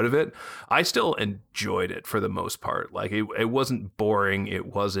did out of it. I still enjoyed it for the most part. Like, it wasn't boring. It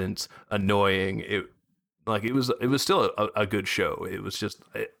wasn't annoying. It was still a good show. It was just,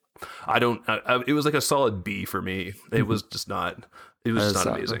 it was like a solid B for me. It was just not, not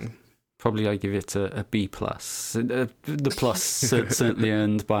amazing. Probably I give it a B plus. The plus certainly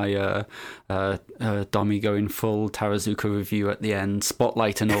earned by Domi going full Tarazuka review at the end,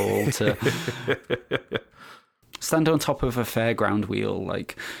 spotlight and all, to stand on top of a fairground wheel,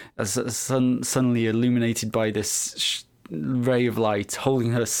 like as suddenly illuminated by this ray of light,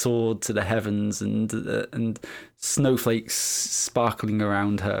 holding her sword to the heavens, and snowflakes sparkling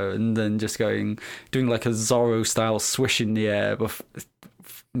around her, and then just doing like a Zorro style swish in the air,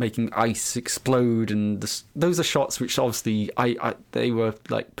 making ice explode. And those are shots which obviously they were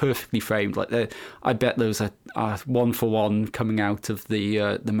like perfectly framed. Like, I bet those are one for one coming out of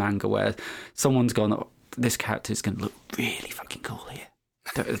the manga, where someone's gone, oh, this character is going to look really fucking cool here.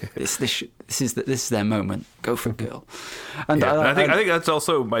 This is their moment. Go for it, girl. And yeah, I think that's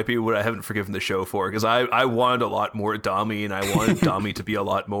also might be what I haven't forgiven the show for, because I wanted a lot more Dami, and I wanted Dami to be a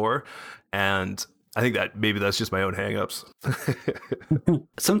lot more, and I think that maybe that's just my own hangups.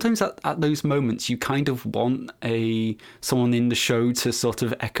 Sometimes at those moments, you kind of want someone in the show to sort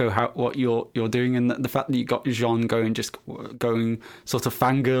of echo what you're doing, and the fact that you got Jean going sort of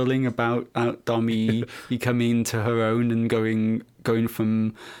fangirling about Dami coming to her own and going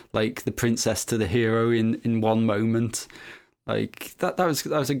from like the princess to the hero in one moment, like that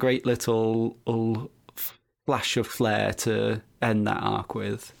was a great little flash of flair to end that arc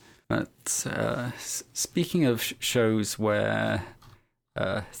with. But speaking of shows where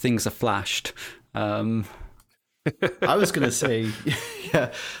things are flashed, I was going to say,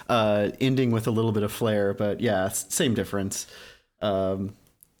 yeah, ending with a little bit of flair, but yeah, same difference.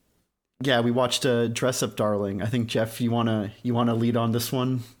 Yeah, we watched Dress Up Darling. I think, Jeff, you wanna lead on this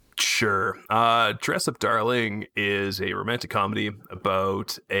one? Sure. Dress Up Darling is a romantic comedy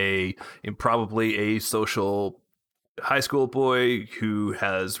about probably a social high school boy who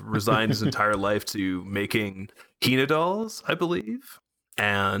has resigned his entire life to making Hina dolls, I believe,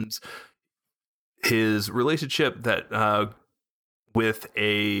 and his relationship with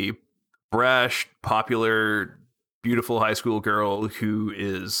a brash, popular, beautiful high school girl who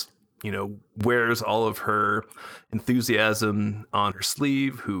is, wears all of her enthusiasm on her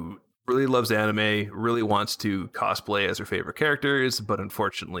sleeve, who really loves anime, really wants to cosplay as her favorite characters, but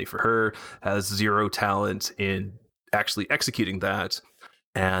unfortunately for her has zero talent in actually executing that.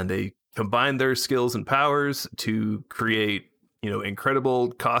 And they combine their skills and powers to create,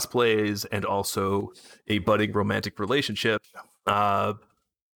 incredible cosplays and also a budding romantic relationship. And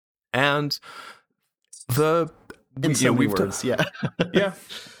in so many words, yeah. Yeah.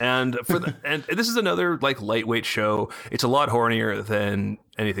 And and this is another like lightweight show. It's a lot hornier than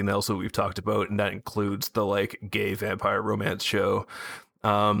anything else that we've talked about, and that includes the like gay vampire romance show.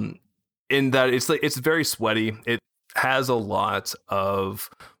 In that it's very sweaty. It has a lot of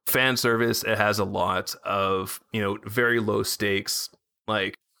fan service. It has a lot of, very low stakes,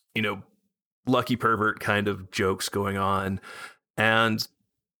 like, lucky pervert kind of jokes going on.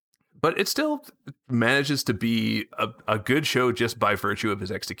 But it still manages to be a good show just by virtue of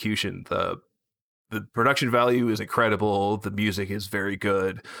his execution. The production value is incredible. The music is very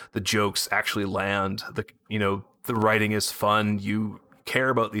good. The jokes actually land. The writing is fun. You care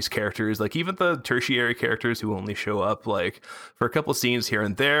about these characters, like even the tertiary characters who only show up like for a couple scenes here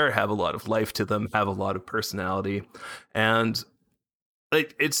and there have a lot of life to them, have a lot of personality. And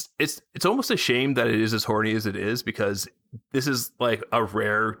like it's almost a shame that it is as horny as it is, because this is like a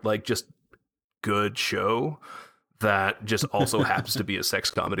rare, like just good show that just also happens to be a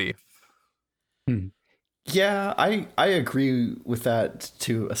sex comedy. Yeah, I agree with that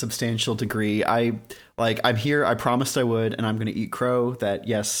to a substantial degree. I'm here, I promised I would, and I'm gonna eat crow that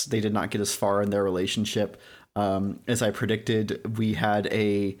yes, they did not get as far in their relationship. As I predicted, we had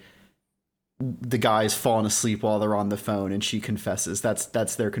the guy's fallen asleep while they're on the phone and she confesses.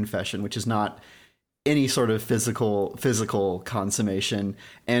 That's their confession, which is not any sort of physical consummation.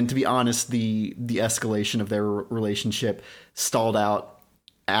 And to be honest, the escalation of their relationship stalled out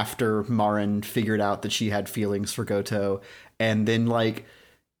after Marin figured out that she had feelings for Goto, and then like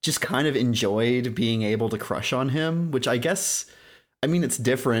just kind of enjoyed being able to crush on him, which I guess, I mean, it's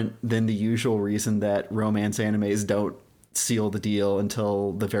different than the usual reason that romance animes don't seal the deal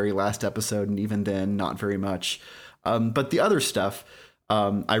until the very last episode, and even then, not very much. But the other stuff,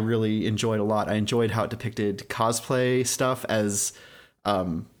 I really enjoyed a lot. I enjoyed how it depicted cosplay stuff as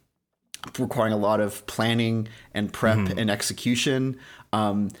requiring a lot of planning and prep and execution.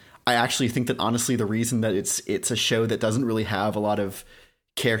 I actually think that honestly, the reason that it's a show that doesn't really have a lot of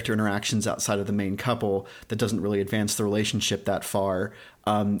character interactions outside of the main couple, that doesn't really advance the relationship that far,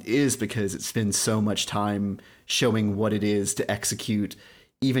 is because it spends so much time showing what it is to execute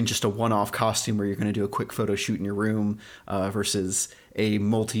even just a one-off costume where you're going to do a quick photo shoot in your room versus a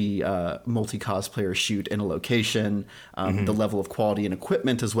multi cosplayer shoot in a location, the level of quality and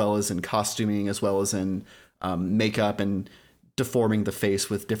equipment, as well as in costuming, as well as in makeup and deforming the face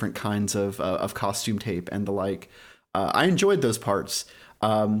with different kinds of costume tape and the like. I enjoyed those parts.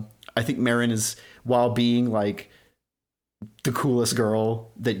 I think Marin is, while being like the coolest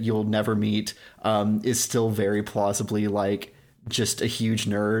girl that you'll never meet, is still very plausibly like just a huge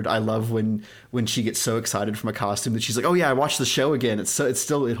nerd. I love when she gets so excited from a costume that she's like, "Oh yeah, I watched the show again.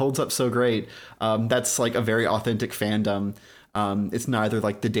 It holds up so great." That's like a very authentic fandom. It's neither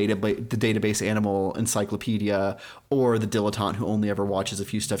like the database animal encyclopedia or the dilettante who only ever watches a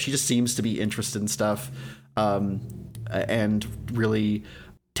few stuff. She just seems to be interested in stuff, and really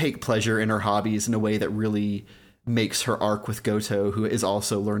take pleasure in her hobbies in a way that really makes her arc with Goto, who is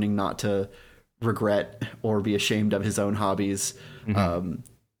also learning not to regret or be ashamed of his own hobbies.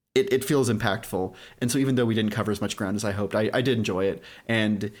 It feels impactful. And so even though we didn't cover as much ground as I hoped, I did enjoy it.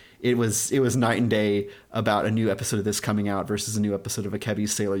 And it was night and day about a new episode of this coming out versus a new episode of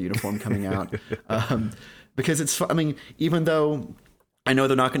Akebi's Sailor Uniform coming out. Because I mean, even though I know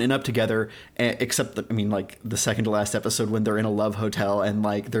they're not going to end up together, except like the second to last episode when they're in a love hotel and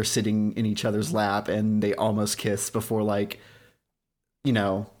like they're sitting in each other's lap and they almost kiss before like,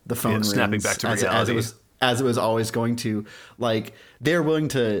 the phone rings, snapping back to reality. As it was always going to. Like, they're willing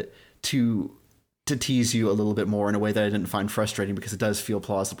to tease you a little bit more in a way that I didn't find frustrating, because it does feel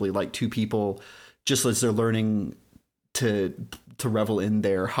plausibly like two people, just as they're learning to revel in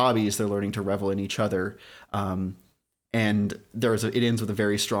their hobbies, they're learning to revel in each other. And it ends with a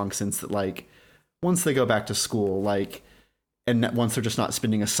very strong sense that like once they go back to school, like, and once they're just not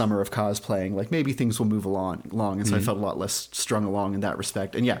spending a summer of cosplaying, like maybe things will move along. And so I felt a lot less strung along in that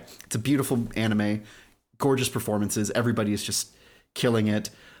respect. And yeah, it's a beautiful anime, gorgeous performances. Everybody is just killing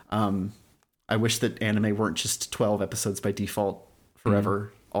it. I wish that anime weren't just 12 episodes by default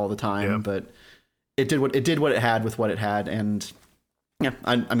forever all the time, but it did what it had with what it had. And yeah,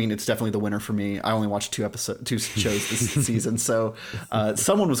 I mean, it's definitely the winner for me. I only watched two shows this season, so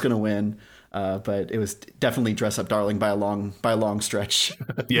someone was going to win. But it was definitely Dress Up Darling by a long stretch.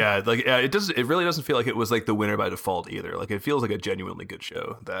 Yeah, like it really doesn't feel like it was like the winner by default either. Like, it feels like a genuinely good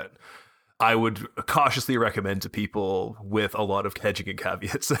show that I would cautiously recommend to people with a lot of hedging and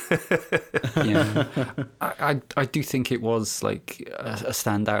caveats. Yeah, I do think it was like a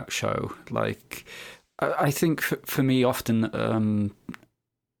standout show. Like, I think for me often,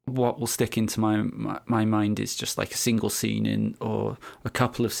 what will stick into my mind is just like a single scene or a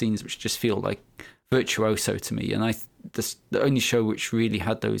couple of scenes which just feel like virtuoso to me. And the only show which really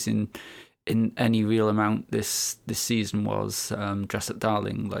had those in any real amount this season was Dress Up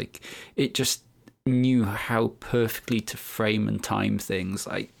Darling. Like, it just knew how perfectly to frame and time things,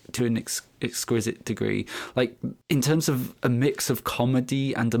 like to an exquisite degree. Like, in terms of a mix of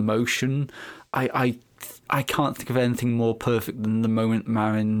comedy and emotion, I can't think of anything more perfect than the moment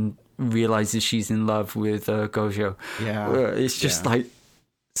Marin realizes she's in love with Gojo. Yeah, it's just like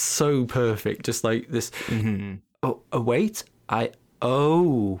so perfect. Just like this. Oh, wait,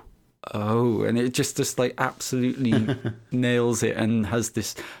 and it just like absolutely nails it, and has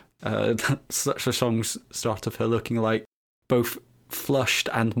this such a strong start of her looking like both flushed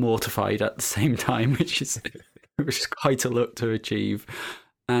and mortified at the same time, which is quite a look to achieve.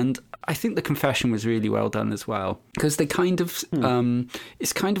 And I think the confession was really well done as well, because they kind of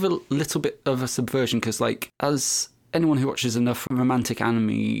it's kind of a little bit of a subversion, because like as anyone who watches enough romantic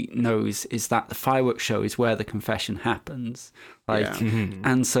anime knows is that the fireworks show is where the confession happens. Like,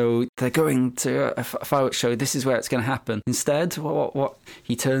 and so they're going to a fireworks show. This is where it's going to happen. Instead, what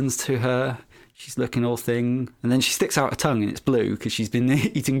he turns to her. She's looking all thing, and then she sticks out her tongue, and it's blue because she's been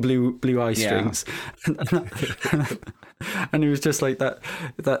eating blue eye strings. And it was just like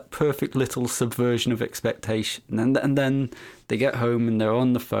that perfect little subversion of expectation. And then they get home and they're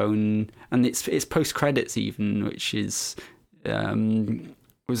on the phone, and it's post credits even, which is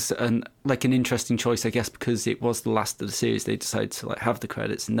was an interesting choice, I guess, because it was the last of the series. They decided to have the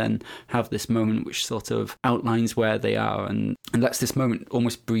credits and then have this moment which sort of outlines where they are and lets this moment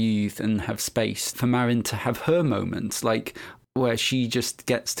almost breathe and have space for Marin to have her moments, where she just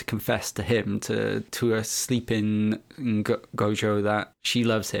gets to confess to him, to a sleeping Gojo, that she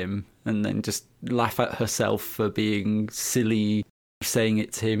loves him, and then just laugh at herself for being silly, saying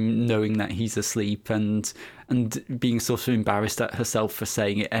it to him, knowing that he's asleep, and being sort of embarrassed at herself for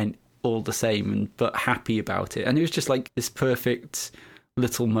saying it and all the same, but happy about it. And it was just like this perfect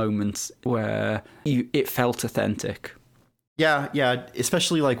little moment where it felt authentic. Yeah,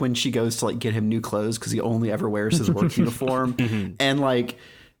 especially when she goes to get him new clothes because he only ever wears his work uniform,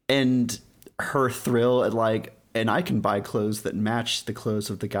 and her thrill at and I can buy clothes that match the clothes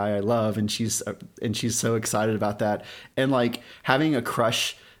of the guy I love, and she's so excited about that, and having a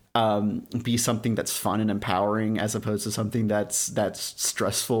crush be something that's fun and empowering as opposed to something that's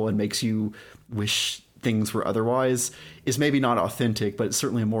stressful and makes you wish things were otherwise is maybe not authentic, but it's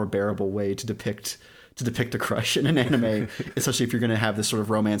certainly a more bearable way to depict a crush in an anime, especially if you're going to have this sort of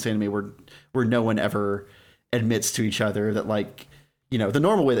romance anime where no one ever admits to each other that the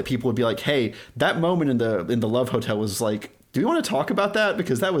normal way that people would be like, hey, that moment in the love hotel was do we want to talk about that?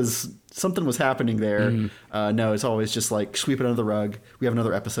 Because that was something was happening there. No, it's always just sweep it under the rug. We have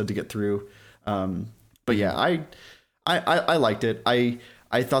another episode to get through. But yeah, I liked it.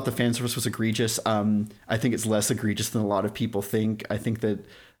 I thought the fan service was egregious. I think it's less egregious than a lot of people think. I think that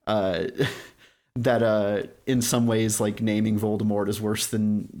that in some ways naming Voldemort is worse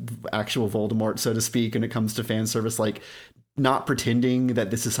than actual Voldemort, so to speak, when it comes to fan service. Not pretending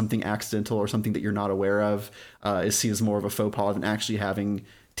that this is something accidental or something that you're not aware of is seen as more of a faux pas than actually having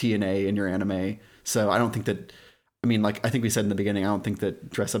TNA in your anime. So I don't think that, I think we said in the beginning, I don't think that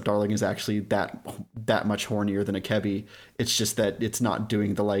Dress Up Darling is actually that much hornier than Akebi. It's just that it's not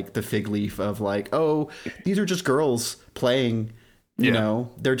doing the fig leaf of oh, these are just girls playing, you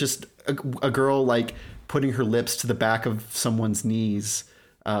know, they're just a girl putting her lips to the back of someone's knees,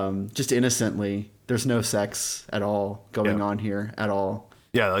 just innocently. There's no sex at all going on here at all.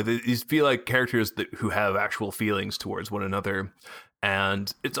 Yeah, these feel like characters who have actual feelings towards one another. And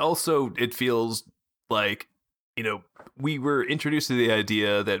it feels like, we were introduced to the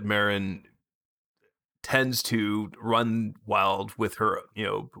idea that Marin tends to run wild with her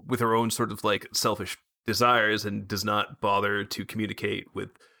own sort of selfish desires and does not bother to communicate with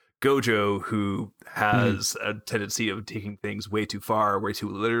Gojo, who has a tendency of taking things way too far, way too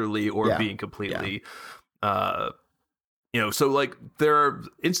literally, or being completely, so there are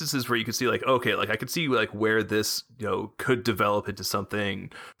instances where you can see okay, I could see where this, could develop into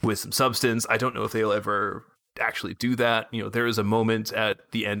something with some substance. I don't know if they'll ever actually do that. There is a moment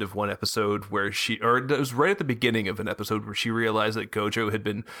at the end of one episode where it was right at the beginning of an episode where she realized that Gojo had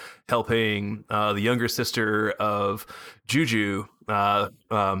been helping the younger sister of Juju,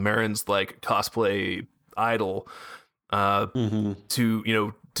 Marin's cosplay idol,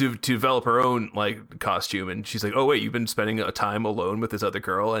 to develop her own costume. And she's like, oh wait, you've been spending a time alone with this other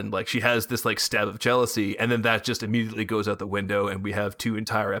girl, and she has this stab of jealousy, and then that just immediately goes out the window, and we have 2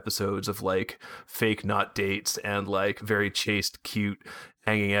 entire episodes of fake not dates and very chaste, cute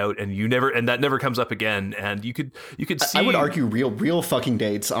hanging out, and that never comes up again. And you could see, I would argue real fucking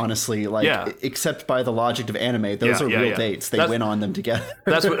dates, honestly, except by the logic of anime, those are real dates. They went on them together.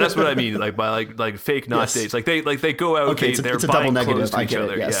 That's what I mean, by fake not dates. They go out, okay, they're it's a buying double clothes negative.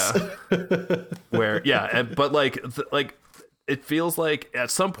 to each other. Yes. Where it feels like at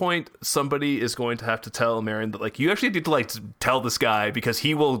some point somebody is going to have to tell Marin that you actually need to tell this guy, because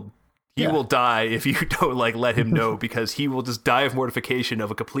he will die if you don't let him know, because he will just die of mortification of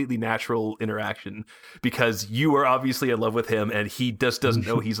a completely natural interaction, because you are obviously in love with him and he just doesn't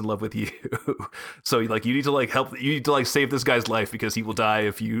know he's in love with you. So you need to help, you need to save this guy's life, because he will die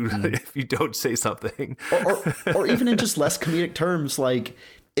if you if you don't say something. or even in just less comedic terms,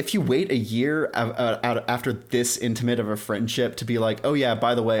 if you wait a year after this intimate of a friendship to be oh yeah,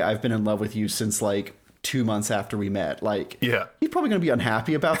 by the way, I've been in love with you since 2 months after we met, he's probably going to be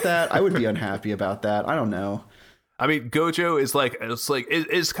unhappy about that. I would be unhappy about that. I don't know. Gojo is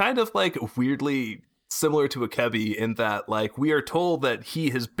it's kind of weirdly similar to Akebi in that, like, we are told that he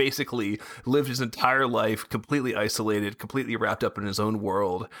has basically lived his entire life completely isolated, completely wrapped up in his own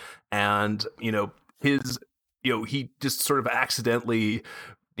world, and he just sort of accidentally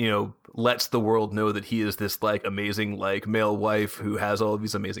lets the world know that he is this like amazing like male wife who has all of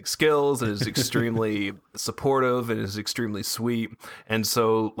these amazing skills and is extremely supportive and is extremely sweet. And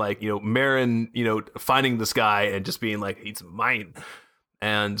so like Marin finding this guy and just being like, he's mine,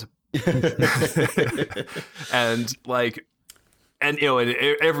 and and like and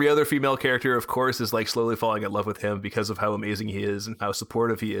every other female character of course is like slowly falling in love with him because of how amazing he is and how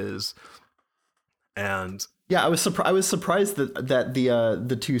supportive he is. And yeah, I was surprised that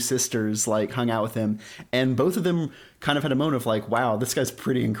the two sisters like hung out with him, and both of them kind of had a moment of like, wow, this guy's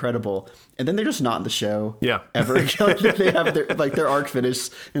pretty incredible. And then they're just not in the show. Yeah. Ever again. They have their arc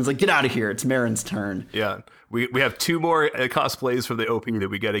finished, and it's like, get out of here. It's Marin's turn. Yeah. We have 2 more cosplays from the OP that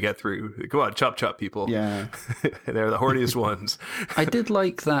we got to get through. Come on, chop people. Yeah. They're the horniest ones. I did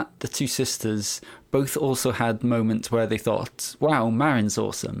like that the two sisters both also had moments where they thought, wow, Marin's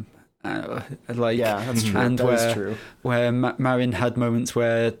awesome. Yeah, that's true. And is true. Where Marin had moments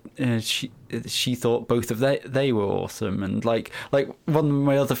where she thought both of they were awesome, and like one of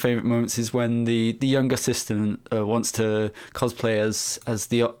my other favorite moments is when the younger sister wants to cosplay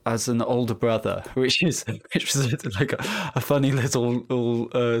as an older brother, which was like a funny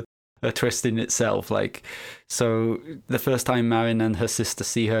little a twist in itself. Like, so the first time Marin and her sister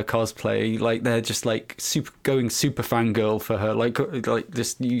see her cosplay, like they're just like super fangirl for her, like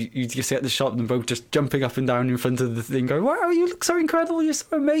just you just get the shot of them both just jumping up and down in front of the thing going, wow, you look so incredible, you're so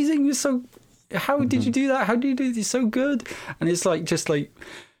amazing, you're so, how did you do that, how do you do this, so good. And it's like just like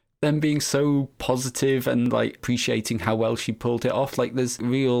them being so positive and like appreciating how well she pulled it off. Like there's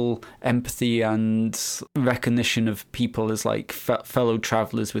real empathy and recognition of people as like fellow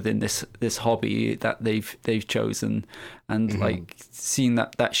travelers within this hobby that they've chosen, and like seeing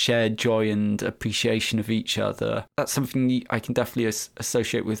that shared joy and appreciation of each other. That's something I can definitely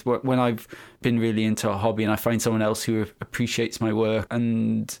associate with when I've been really into a hobby and I find someone else who appreciates my work,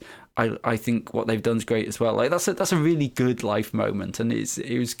 and I think what they've done is great as well. Like that's a really good life moment, and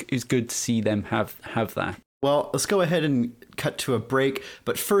it was good to see them have that. Well, let's go ahead and cut to a break.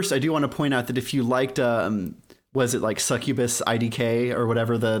 But first, I do want to point out that if you liked, was it like Succubus IDK or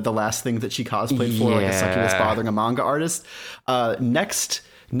whatever the last thing that she cosplayed for, like a succubus bothering a manga artist? Next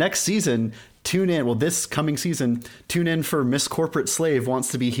season, tune in. Well, this coming season, tune in for Miss Corporate Slave Wants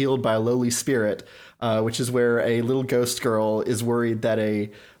to Be Healed by a Lowly Spirit, which is where a little ghost girl is worried that a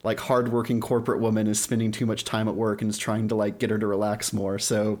like hardworking corporate woman is spending too much time at work and is trying to like get her to relax more.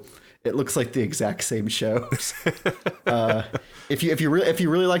 So it looks like the exact same show. If you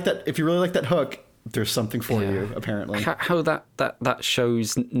really like that hook, there's something for you apparently. How that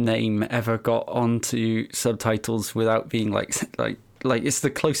show's name ever got onto subtitles without being like it's the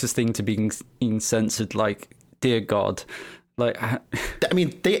closest thing to being censored. Like, dear God. Like, I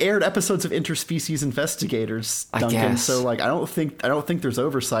mean, they aired episodes of Interspecies Investigators, Duncan. I guess. So, like, I don't think there's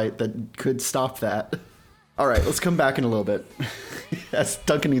oversight that could stop that. All right, let's come back in a little bit, as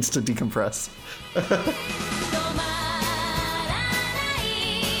Duncan needs to decompress.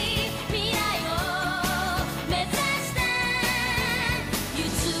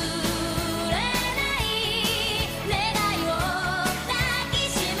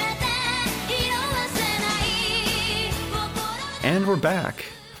 And we're back.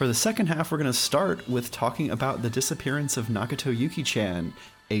 For the second half, we're going to start with talking about the disappearance of Nagato Yuki-chan,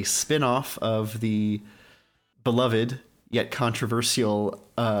 a spin-off of the beloved yet controversial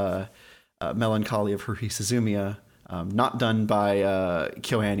Melancholy of Haruhi Suzumiya, not done by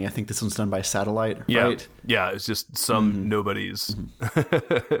KyoAni. I think this one's done by Satellite, right? Yeah, it's just some nobodies.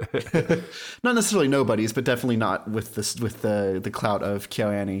 Not necessarily nobodies, but definitely not with the clout of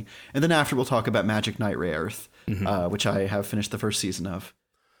KyoAni. And then after, we'll talk about Magic Knight Rayearth, which I have finished the first season of.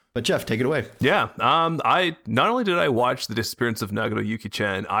 But Jeff, take it away. Yeah, I not only did I watch The Disappearance of Nagato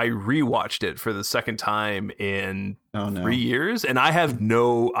Yuki-chan, I rewatched it for the second time in 3 years, and I have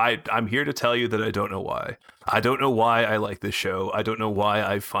I'm here to tell you that I don't know why. I don't know why I like this show. I don't know why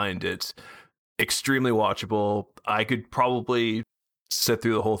I find it extremely watchable. I could probably sit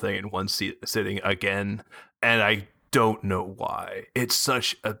through the whole thing in one sitting again, and I don't know why. It's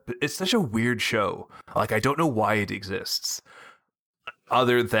such a weird show. Like, I don't know why it exists,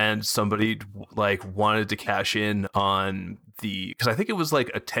 other than somebody like wanted to cash in on because I think it was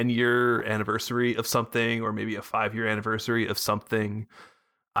like a 10-year anniversary of something, or maybe a 5-year anniversary of something.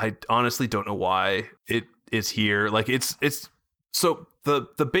 I honestly don't know why it is here. Like, it's so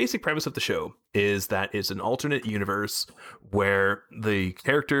the basic premise of the show is that it's an alternate universe where the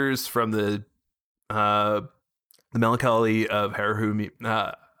characters from the the melancholy of Haruhi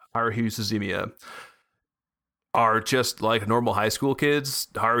Suzumiya are just like normal high school kids.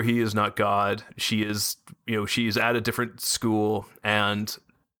 Haruhi is not God. She is, she's at a different school, and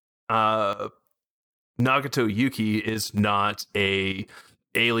Nagato Yuki is not a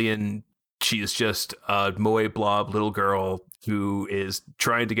alien. She is just a moe blob little girl who is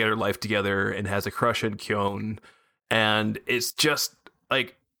trying to get her life together and has a crush on Kyon. And it's just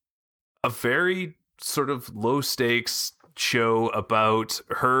like a very sort of low stakes show about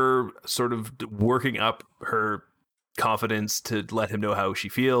her sort of working up her confidence to let him know how she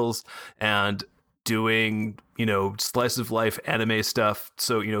feels, and doing, slice of life anime stuff.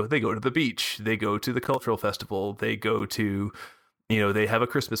 So, they go to the beach, they go to the cultural festival, they go to, they have a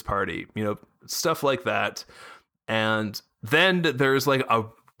Christmas party, stuff like that. And then there's like a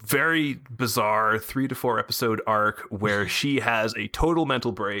very bizarre 3 to 4 episode arc where she has a total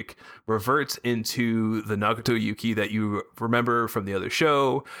mental break, reverts into the Nagato Yuki that you remember from the other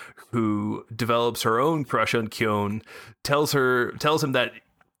show, who develops her own crush on Kyon, tells him that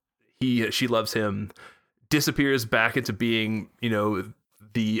she loves him, disappears back into being,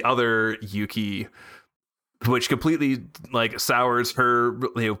 the other Yuki, which completely like sours her,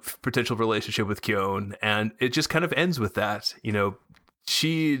 potential relationship with Kyon. And it just kind of ends with that.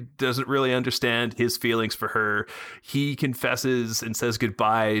 She doesn't really understand his feelings for her. He confesses and says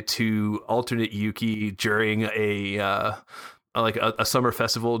goodbye to alternate Yuki during a summer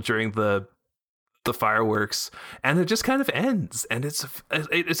festival during the fireworks, and it just kind of ends. And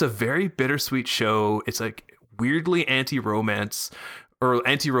it's a very bittersweet show. It's like weirdly anti-romance or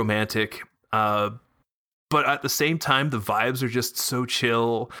anti-romantic, but at the same time the vibes are just so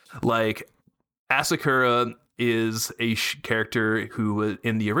chill. Like Asakura is a character who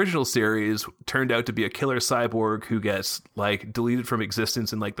in the original series turned out to be a killer cyborg who gets like deleted from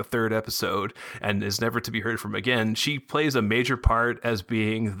existence in like the 3rd episode and is never to be heard from again. She plays a major part as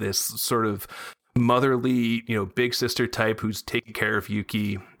being this sort of motherly, big sister type who's taking care of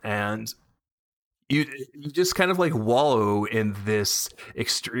Yuki, and you just kind of like wallow in this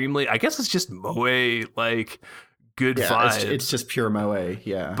extremely, I guess it's just moe, like good vibes. It's just pure moe,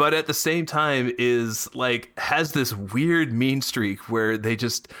 yeah. But at the same time is like has this weird mean streak where they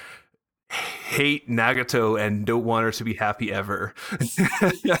just hate Nagato and don't want her to be happy ever.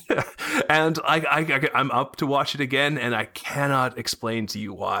 And I'm up to watch it again, and I cannot explain to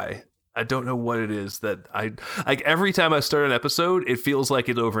you why. I don't know what it is that I like. Every time I start an episode, it feels like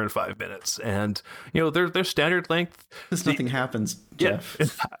it's over in 5 minutes, and they're standard length. Because nothing happens, Jeff.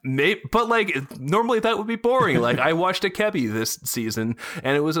 Yeah, but like normally that would be boring. Like I watched Akebi this season,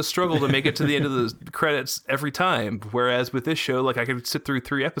 and it was a struggle to make it to the end of the credits every time. Whereas with this show, like I could sit through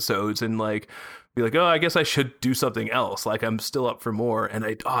 3 episodes and like be like, oh, I guess I should do something else. Like I'm still up for more. And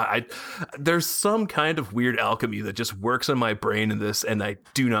I there's some kind of weird alchemy that just works on my brain in this, and I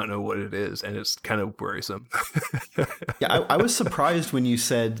do not know what it is, and it's kind of worrisome. Yeah, I was surprised when you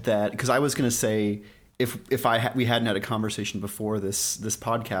said that, because I was going to say if we hadn't had a conversation before this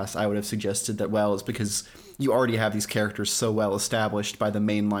podcast, I would have suggested that, well, it's because you already have these characters so well established by the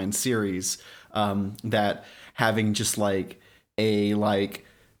mainline series, that having just like a like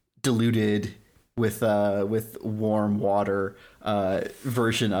diluted with warm water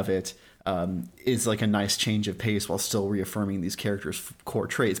version of it is like a nice change of pace while still reaffirming these characters' core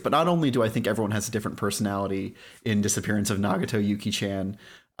traits. But not only do I think everyone has a different personality in Disappearance of Nagato Yuki-chan,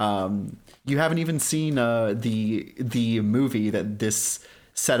 you haven't even seen the movie that this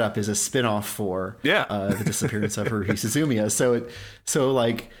setup is a spin-off for. The Disappearance of Haruhi Suzumiya. So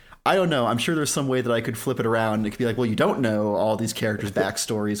like, I don't know. I'm sure there's some way that I could flip it around. It could be like, well, you don't know all these characters'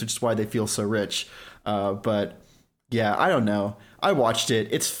 backstories, which is why they feel so rich. But yeah, I don't know. I watched it.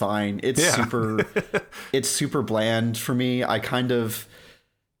 It's fine. It's super bland for me. I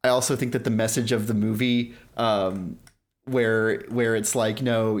also think that the message of the movie, where it's like,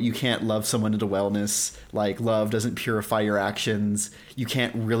 no, you can't love someone into wellness. Like, love doesn't purify your actions. You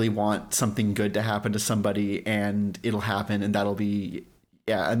can't really want something good to happen to somebody, and it'll happen, and that'll be.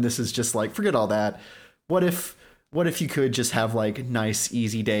 Yeah, and this is just like, forget all that. What if you could just have like nice,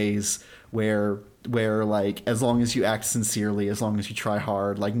 easy days where like, as long as you act sincerely, as long as you try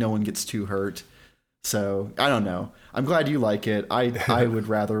hard, like no one gets too hurt. So I don't know. I'm glad you like it. I would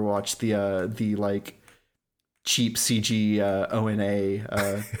rather watch the like cheap CG ONA,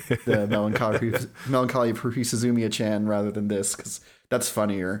 the Melancholy of Haruhi Suzumiya-chan, rather than this, because that's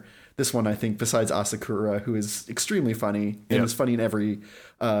funnier. This one, I think, besides Asakura, who is extremely funny and is funny in every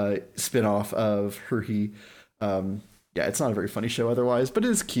spin-off of Haruhi. It's not a very funny show otherwise, but it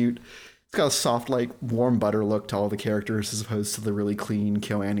is cute. It's got a soft, like, warm butter look to all the characters as opposed to the really clean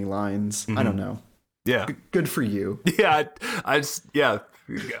KyoAni lines. Mm-hmm. I don't know. Yeah. Good for you. Yeah.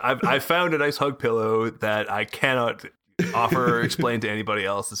 I found a nice hug pillow that I cannot offer or explain to anybody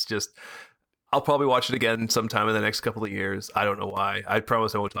else. It's just, I'll probably watch it again sometime in the next couple of years. I don't know why. I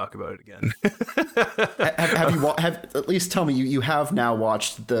promise I won't talk about it again. Have you at least tell me you have now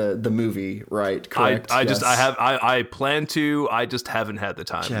watched the movie, right? Correct. I plan to. I just haven't had the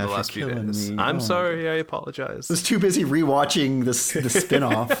time in the last few days. Me. I'm sorry. I apologize. I was too busy rewatching the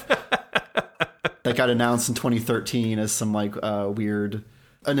spinoff that got announced in 2013 as some like weird.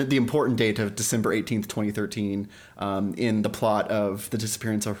 And the important date of December 18th, 2013, in the plot of the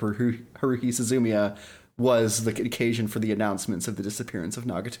disappearance of Haruhi Suzumiya was the occasion for the announcements of the disappearance of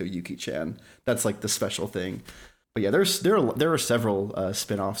Nagato Yuki-chan. That's like the special thing. But yeah, there are several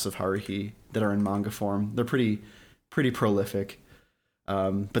spin-offs of Haruhi that are in manga form. They're pretty prolific.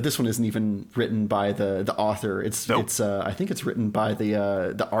 But this one isn't even written by the author. It's I think it's written by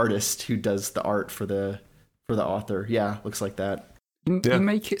the artist who does the art for the author. Yeah, looks like that. You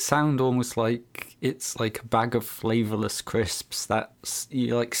make it sound almost like it's like a bag of flavorless crisps that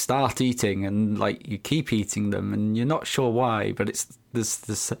you like start eating and like you keep eating them and you're not sure why, but it's there's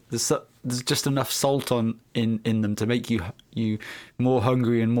just enough salt in them to make you more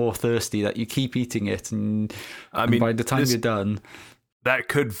hungry and more thirsty that you keep eating it, and by the time you're done. That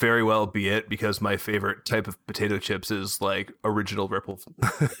could very well be it, because my favorite type of potato chips is like original Ripple.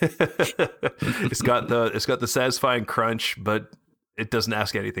 It's got the satisfying crunch, but it doesn't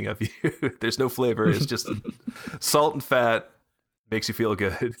ask anything of you. There's no flavor. It's just salt and fat. Makes you feel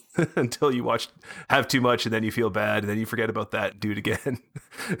good until you have too much, and then you feel bad, and then you forget about that and do it again.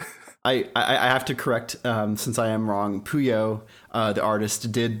 I have to correct, since I am wrong. Puyo, the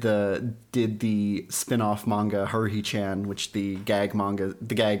artist, did the spin-off manga Haruhi-chan, which the gag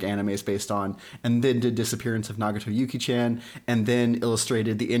anime is based on, and then did Disappearance of Nagato Yuki-chan, and then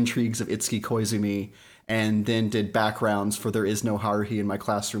illustrated the intrigues of Itsuki Koizumi, and then did backgrounds for There Is No Haruhi in My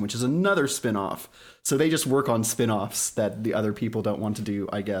Classroom, which is another spin-off. So they just work on spin-offs that the other people don't want to do,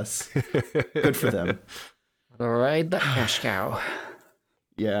 I guess. Good for them. All right, the cash cow.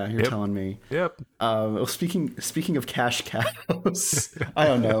 Yeah, you're telling me. Yep. Well, speaking of cash cows, I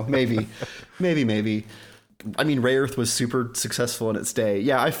don't know. Maybe. I mean, Rayearth was super successful in its day.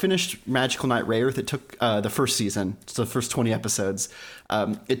 Yeah, I finished Magical Knight Rayearth. It took the first season, so the first 20 episodes.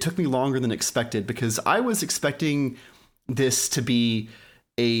 It took me longer than expected because I was expecting this to be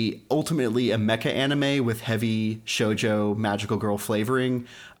ultimately a mecha anime with heavy shoujo magical girl flavoring.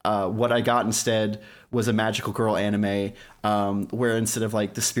 What I got instead was a magical girl anime where instead of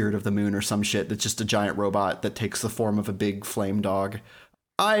like the Spirit of the Moon or some shit, that's just a giant robot that takes the form of a big flame dog.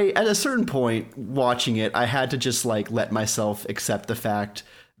 At a certain point watching it, I had to just like let myself accept the fact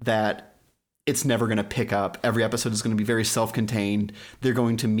that it's never going to pick up. Every episode is going to be very self-contained. They're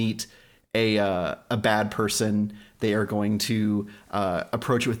going to meet a bad person. They are going to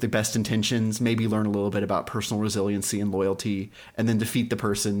approach it with the best intentions, maybe learn a little bit about personal resiliency and loyalty, and then defeat the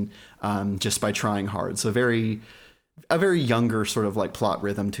person just by trying hard. So a very younger sort of like plot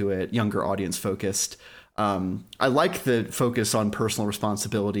rhythm to it, younger audience focused. I like the focus on personal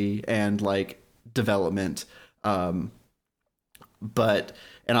responsibility and like development. And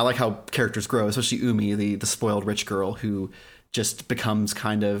I like how characters grow, especially Umi, the spoiled rich girl who just becomes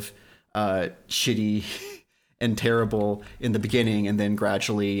kind of shitty and terrible in the beginning, and then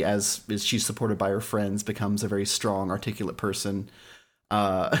gradually, as she's supported by her friends, becomes a very strong, articulate person.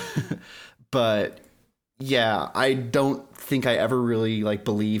 But yeah, I don't think I ever really like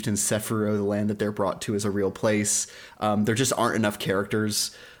believed in Sephiroth, the land that they're brought to, as a real place. There just aren't enough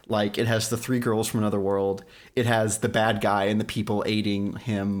characters. Like, it has the three girls from another world. It has the bad guy and the people aiding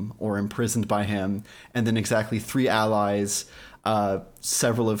him or imprisoned by him, and then exactly three allies.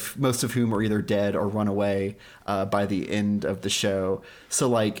 Most of whom are either dead or run away by the end of the show. So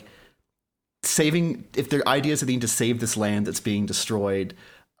like if their idea is that they need to save this land that's being destroyed,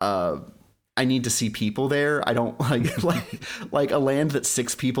 I need to see people there. I don't like a land that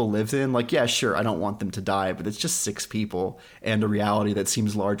 6 people live in. Like, yeah, sure, I don't want them to die, but it's just 6 people and a reality that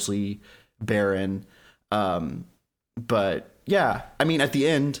seems largely barren. But yeah, I mean, at the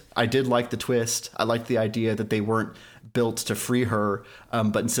end, I did like the twist. I liked the idea that they weren't built to free her,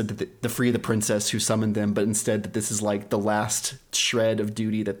 but instead to free the princess who summoned them, but instead that this is like the last shred of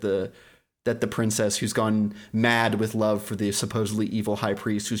duty that the princess, who's gone mad with love for the supposedly evil high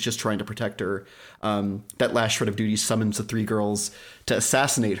priest who's just trying to protect her, that last shred of duty summons the 3 girls to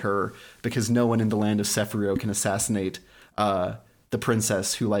assassinate her, because no one in the land of Sephiroth can assassinate the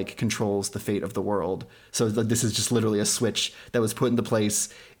princess who like controls the fate of the world. So this is just literally a switch that was put into place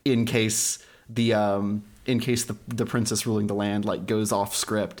in case the in case the princess ruling the land like goes off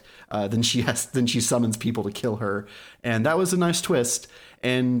script, then she summons people to kill her, and that was a nice twist.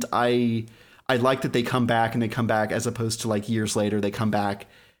 And I like that they come back, and they come back as opposed to like years later. They come back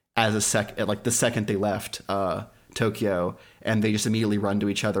as the second they left Tokyo, and they just immediately run to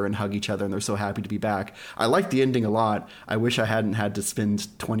each other and hug each other, and they're so happy to be back. I like the ending a lot. I wish I hadn't had to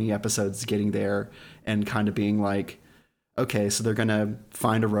spend 20 episodes getting there and kind of being like, okay, so they're going to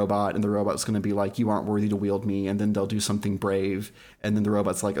find a robot, and the robot's going to be like, you aren't worthy to wield me, and then they'll do something brave, and then the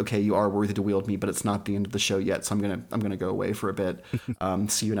robot's like, okay, you are worthy to wield me, but it's not the end of the show yet, so I'm going to go away for a bit.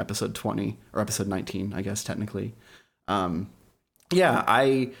 See you in episode 20, or episode 19, I guess, technically. Yeah,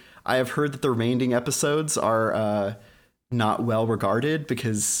 I have heard that the remaining episodes are not well regarded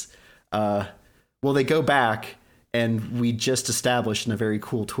because, they go back, and we just established in a very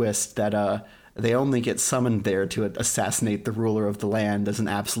cool twist that they only get summoned there to assassinate the ruler of the land as an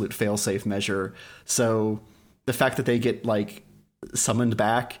absolute failsafe measure. So the fact that they get like summoned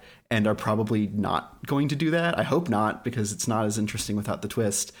back and are probably not going to do that, I hope not, because it's not as interesting without the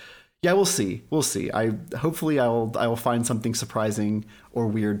twist. Yeah, we'll see. Hopefully I will find something surprising or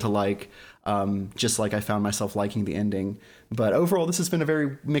weird to like, just like I found myself liking the ending. But overall, this has been a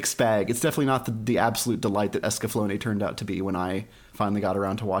very mixed bag. It's definitely not the absolute delight that Escaflowne turned out to be when I finally got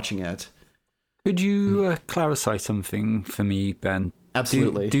around to watching it. Could you clarify something for me, Ben?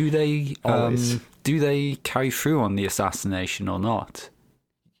 Absolutely. Do they carry through on the assassination or not?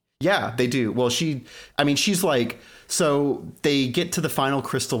 Yeah, they do. Well, she's like, so they get to the final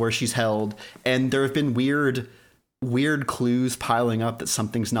crystal where she's held, and there have been weird clues piling up that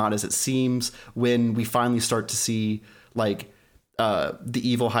something's not as it seems when we finally start to see like the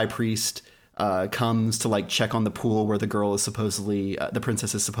evil high priest comes to like check on the pool where the girl is supposedly the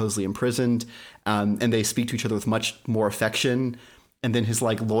princess is supposedly imprisoned, and they speak to each other with much more affection. And then his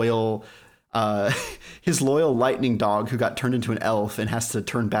like loyal lightning dog, who got turned into an elf and has to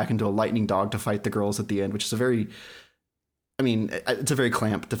turn back into a lightning dog to fight the girls at the end, which is it's a very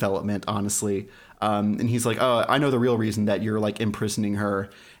clamp development, honestly. And he's like, oh, I know the real reason that you're like imprisoning her.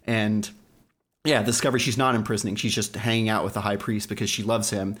 And yeah, discover she's not imprisoning. She's just hanging out with the high priest because she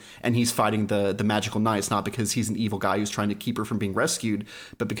loves him, and he's fighting the magical knights, not because he's an evil guy who's trying to keep her from being rescued,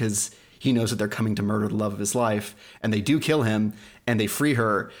 but because he knows that they're coming to murder the love of his life. And they do kill him, and they free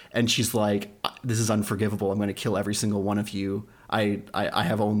her, and she's like, this is unforgivable. I'm going to kill every single one of you. I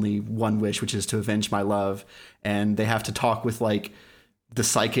have only one wish, which is to avenge my love. And they have to talk with like the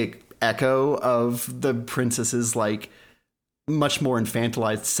psychic echo of the princess's like much more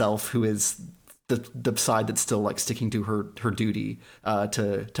infantilized self, who is the side that's still like sticking to her duty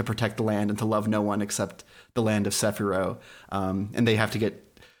to protect the land and to love no one except the land of Sephiroth. And they have to get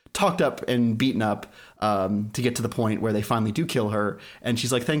talked up and beaten up to get to the point where they finally do kill her. And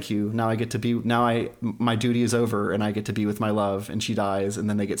she's like, thank you. My duty is over and I get to be with my love. And she dies, and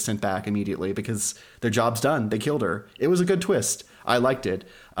then they get sent back immediately because their job's done. They killed her. It was a good twist. I liked it.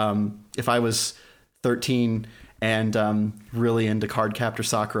 If I was 13 and really into Cardcaptor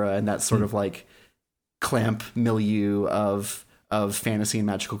Sakura and that sort of like clamp milieu of fantasy and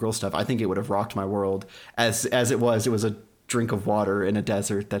magical girl stuff, I think it would have rocked my world. As it was a drink of water in a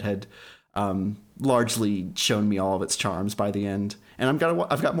desert that had largely shown me all of its charms by the end. And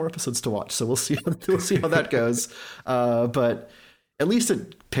I've got more episodes to watch, so we'll see how that goes. But at least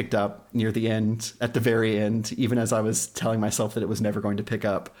it picked up near the end, at the very end, even as I was telling myself that it was never going to pick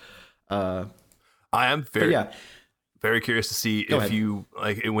up. I am very curious to see if you're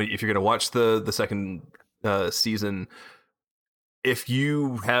going to watch the second season, if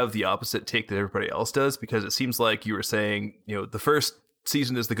you have the opposite take that everybody else does, because it seems like you were saying, the first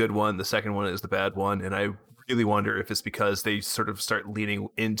season is the good one, the second one is the bad one, and I really wonder if it's because they sort of start leaning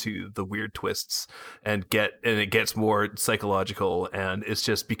into the weird twists and it gets more psychological, and it's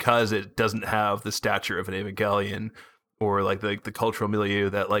just because it doesn't have the stature of an Evangelion or like the cultural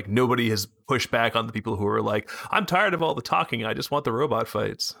milieu that like nobody has pushed back on the people who are like, I'm tired of all the talking, I just want the robot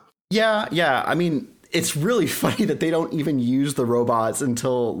fights. Yeah. I mean, it's really funny that they don't even use the robots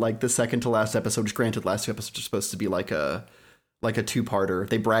until like the second to last episode, which granted last two episodes are supposed to be like a two-parter.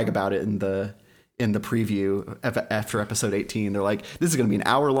 They brag about it in the preview after episode 18. They're like, this is going to be an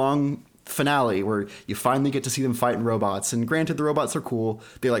hour-long finale where you finally get to see them fighting robots. And granted, the robots are cool.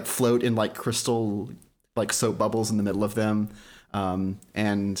 They like float in like crystal like soap bubbles in the middle of them.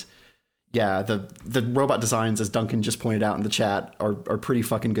 And yeah, the robot designs, as Duncan just pointed out in the chat, are pretty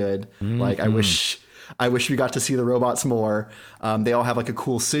fucking good. Mm-hmm. Like I wish we got to see the robots more. They all have like a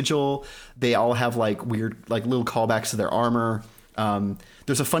cool sigil. They all have like weird like little callbacks to their armor.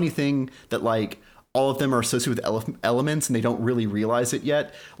 There's a funny thing that like all of them are associated with elements and they don't really realize it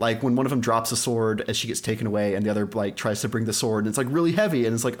yet. Like when one of them drops a sword as she gets taken away and the other like tries to bring the sword and it's like really heavy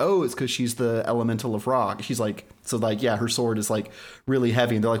and it's like, oh, it's because she's the elemental of rock. She's like, so like, yeah, her sword is like really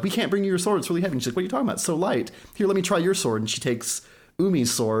heavy and they're like, we can't bring you your sword, it's really heavy. And she's like, what are you talking about? It's so light. Here, let me try your sword. And she takes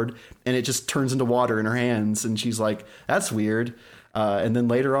Umi's sword and it just turns into water in her hands and she's like, that's weird. And then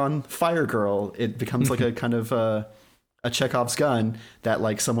later on, Fire Girl, it becomes like a kind of a Chekhov's gun that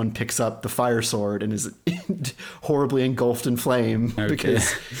like someone picks up the fire sword and is horribly engulfed in flame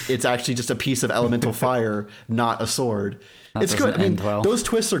because it's actually just a piece of elemental fire, not a sword. It's good. I mean, those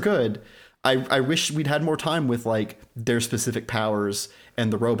twists are good. I wish we'd had more time with like their specific powers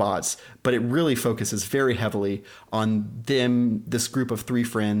and the robots, but it really focuses very heavily on them, this group of 3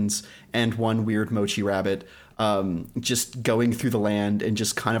 friends and one weird mochi rabbit, just going through the land and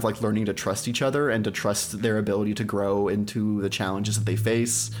just kind of like learning to trust each other and to trust their ability to grow into the challenges that they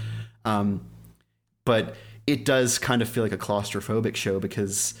face. But it does kind of feel like a claustrophobic show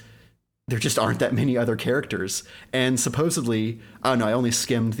because there just aren't that many other characters. And supposedly, I don't know, I only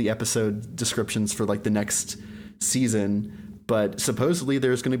skimmed the episode descriptions for like the next season, but supposedly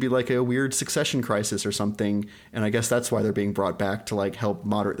there's going to be like a weird succession crisis or something. And I guess that's why they're being brought back to like help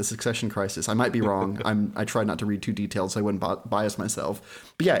moderate the succession crisis. I might be wrong. I tried not to read too detailed so I wouldn't bias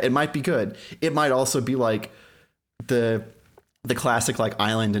myself. But yeah, it might be good. It might also be like the classic like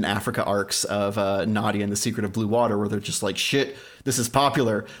island and Africa arcs of Nadia and the Secret of Blue Water, where they're just like, shit, this is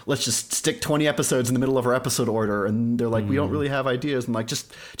popular. Let's just stick 20 episodes in the middle of our episode order. And they're like, we don't really have ideas. And like,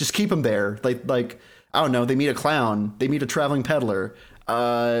 just keep them there. Like, I don't know. They meet a clown. They meet a traveling peddler.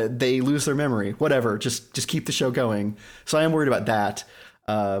 They lose their memory. Whatever. Just keep the show going. So I am worried about that,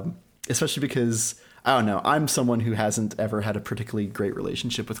 especially because I don't know. I'm someone who hasn't ever had a particularly great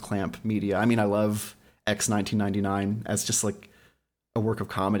relationship with Clamp Media. I mean, I love X 1999 as just like a work of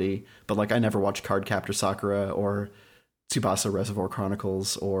comedy, but like I never watched Cardcaptor Sakura or Tsubasa Reservoir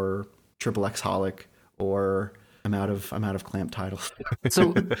Chronicles or Triple X Holic or I'm out of Clamp titles.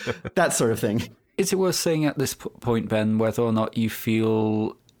 So that sort of thing. Is it worth saying at this point, Ben, whether or not you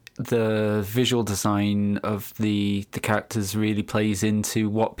feel the visual design of the characters really plays into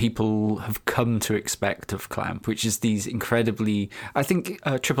what people have come to expect of Clamp, which is these incredibly, I think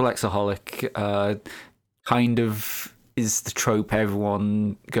Triple Xaholic kind of is the trope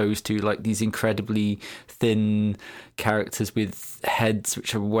everyone goes to, like these incredibly thin characters with heads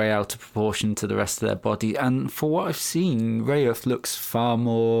which are way out of proportion to the rest of their body. And for what I've seen, Rayoth looks far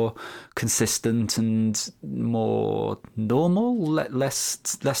more consistent and more normal, less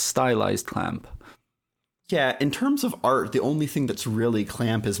stylized Clamp. Yeah, in terms of art, the only thing that's really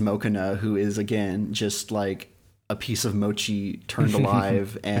Clamp is Mokona, who is, again, just like a piece of mochi turned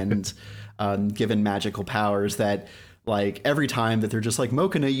alive and given magical powers that, like, every time that they're just like,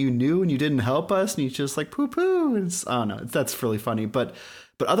 Mokona, you knew and you didn't help us, and he's just like, poo-poo. I don't know, that's really funny. But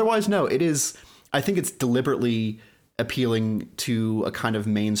otherwise, no, it is, I think it's deliberately appealing to a kind of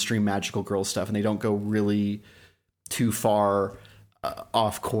mainstream magical girl stuff, and they don't go really too far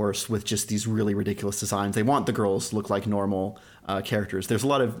off course with just these really ridiculous designs. They want the girls to look like normal characters. There's a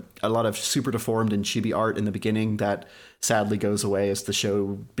lot of super deformed and chibi art in the beginning that sadly goes away as the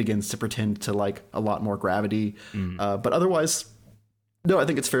show begins to pretend to like a lot more gravity. But otherwise, no, I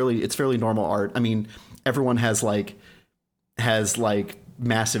think it's fairly normal art. I mean, everyone has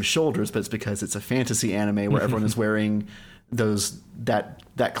massive shoulders, but it's because it's a fantasy anime where everyone is wearing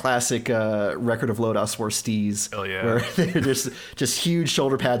that classic Record of Lodoss War stees. Hell yeah. Where they're just huge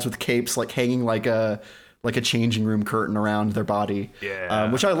shoulder pads with capes like hanging like a changing room curtain around their body.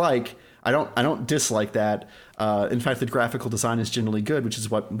 Yeah. Which I like. I don't dislike that. In fact, the graphical design is generally good, which is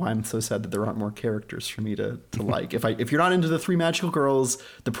why I'm so sad that there aren't more characters for me to like. If you're not into the three magical girls,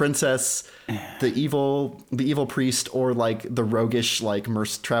 the princess, the evil priest, or like the roguish like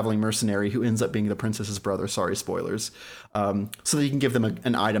traveling mercenary who ends up being the princess's brother. Sorry, spoilers. So that you can give them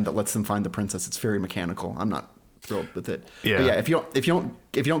an item that lets them find the princess. It's very mechanical. I'm not thrilled with it. Yeah. But yeah, if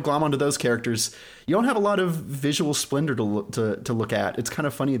you don't glom onto those characters, you don't have a lot of visual splendor to look at. It's kind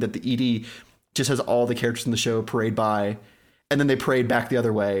of funny that the ED just has all the characters in the show parade by, and then they parade back the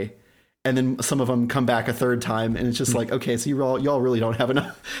other way, and then some of them come back a third time, and it's just like, okay, so y'all really don't have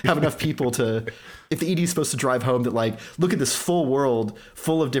enough people to. If the ED is supposed to drive home that like, look at this full world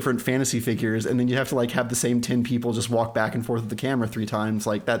full of different fantasy figures, and then you have to like have the same 10 people just walk back and forth with the camera 3 times,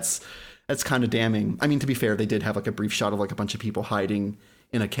 like that's kind of damning. I mean, to be fair, they did have like a brief shot of like a bunch of people hiding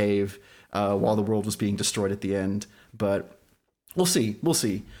in a cave while the world was being destroyed at the end. But we'll see.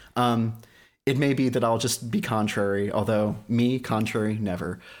 It may be that I'll just be contrary, although contrary,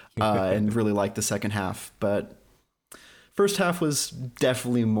 never, and really like the second half. But First half was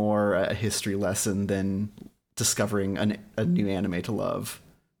definitely more a history lesson than discovering a new anime to love,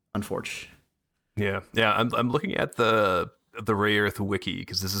 unfortunately. Yeah. I'm looking at the Rayearth wiki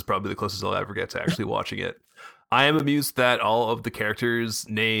because this is probably the closest I'll ever get to actually watching it. I am amused that all of the characters'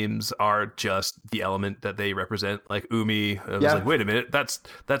 names are just the element that they represent, like Umi. I was like, wait a minute,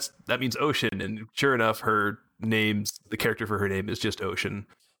 that means ocean, and sure enough, the character for her name is just ocean.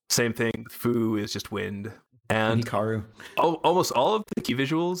 Same thing, Fu is just wind. And Hikaru. Almost all of the key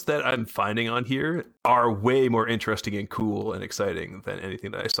visuals that I'm finding on here are way more interesting and cool and exciting than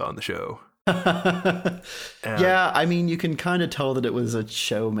anything that I saw in the show. Yeah, I mean, you can kind of tell that it was a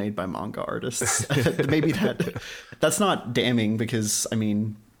show made by manga artists. Maybe that's not damning, because I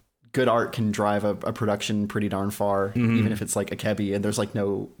mean, good art can drive a production pretty darn far, even if it's like Akebi and there's like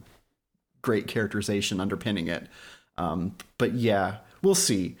no great characterization underpinning it. But yeah, we'll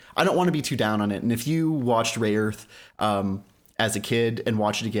see. I don't want to be too down on it. And if you watched Rayearth as a kid and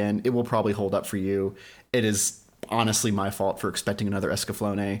watch it again, it will probably hold up for you. It is honestly my fault for expecting another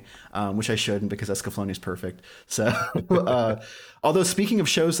Escaflowne, which I shouldn't, because Escaflowne is perfect. So, although speaking of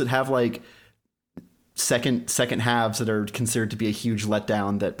shows that have like second halves that are considered to be a huge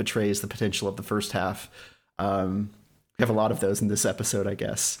letdown that betrays the potential of the first half, we have a lot of those in this episode, I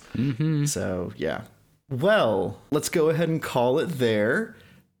guess. So yeah. Well, let's go ahead and call it there.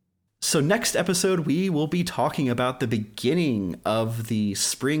 So next episode, we will be talking about the beginning of the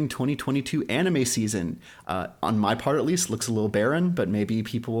spring 2022 anime season. On my part, at least, looks a little barren, but maybe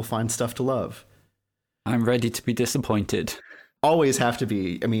people will find stuff to love. I'm ready to be disappointed. Always have to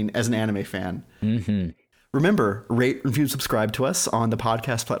be. I mean, as an anime fan. Remember, rate, review, subscribe to us on the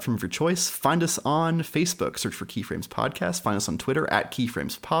podcast platform of your choice. Find us on Facebook. Search for Keyframes Podcast. Find us on Twitter at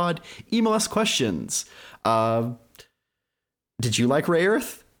KeyframesPod. Email us questions. Did you like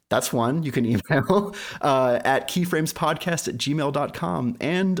Rayearth? That's one you can email at keyframespodcast@gmail.com.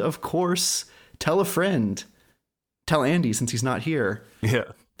 And of course, tell a friend. Tell Andy, since he's not here. Yeah.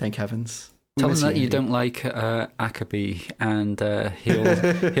 Thank heavens. Tell him that you don't like Akebi, and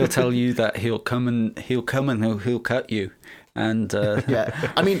he'll tell you that he'll come and he'll cut you. And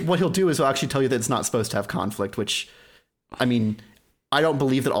yeah, I mean, what he'll do is he'll actually tell you that it's not supposed to have conflict, which, I mean, I don't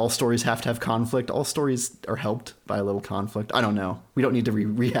believe that all stories have to have conflict. All stories are helped by a little conflict. I don't know. We don't need to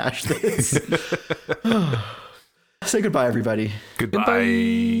rehash this. Say goodbye, everybody.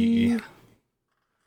 Goodbye.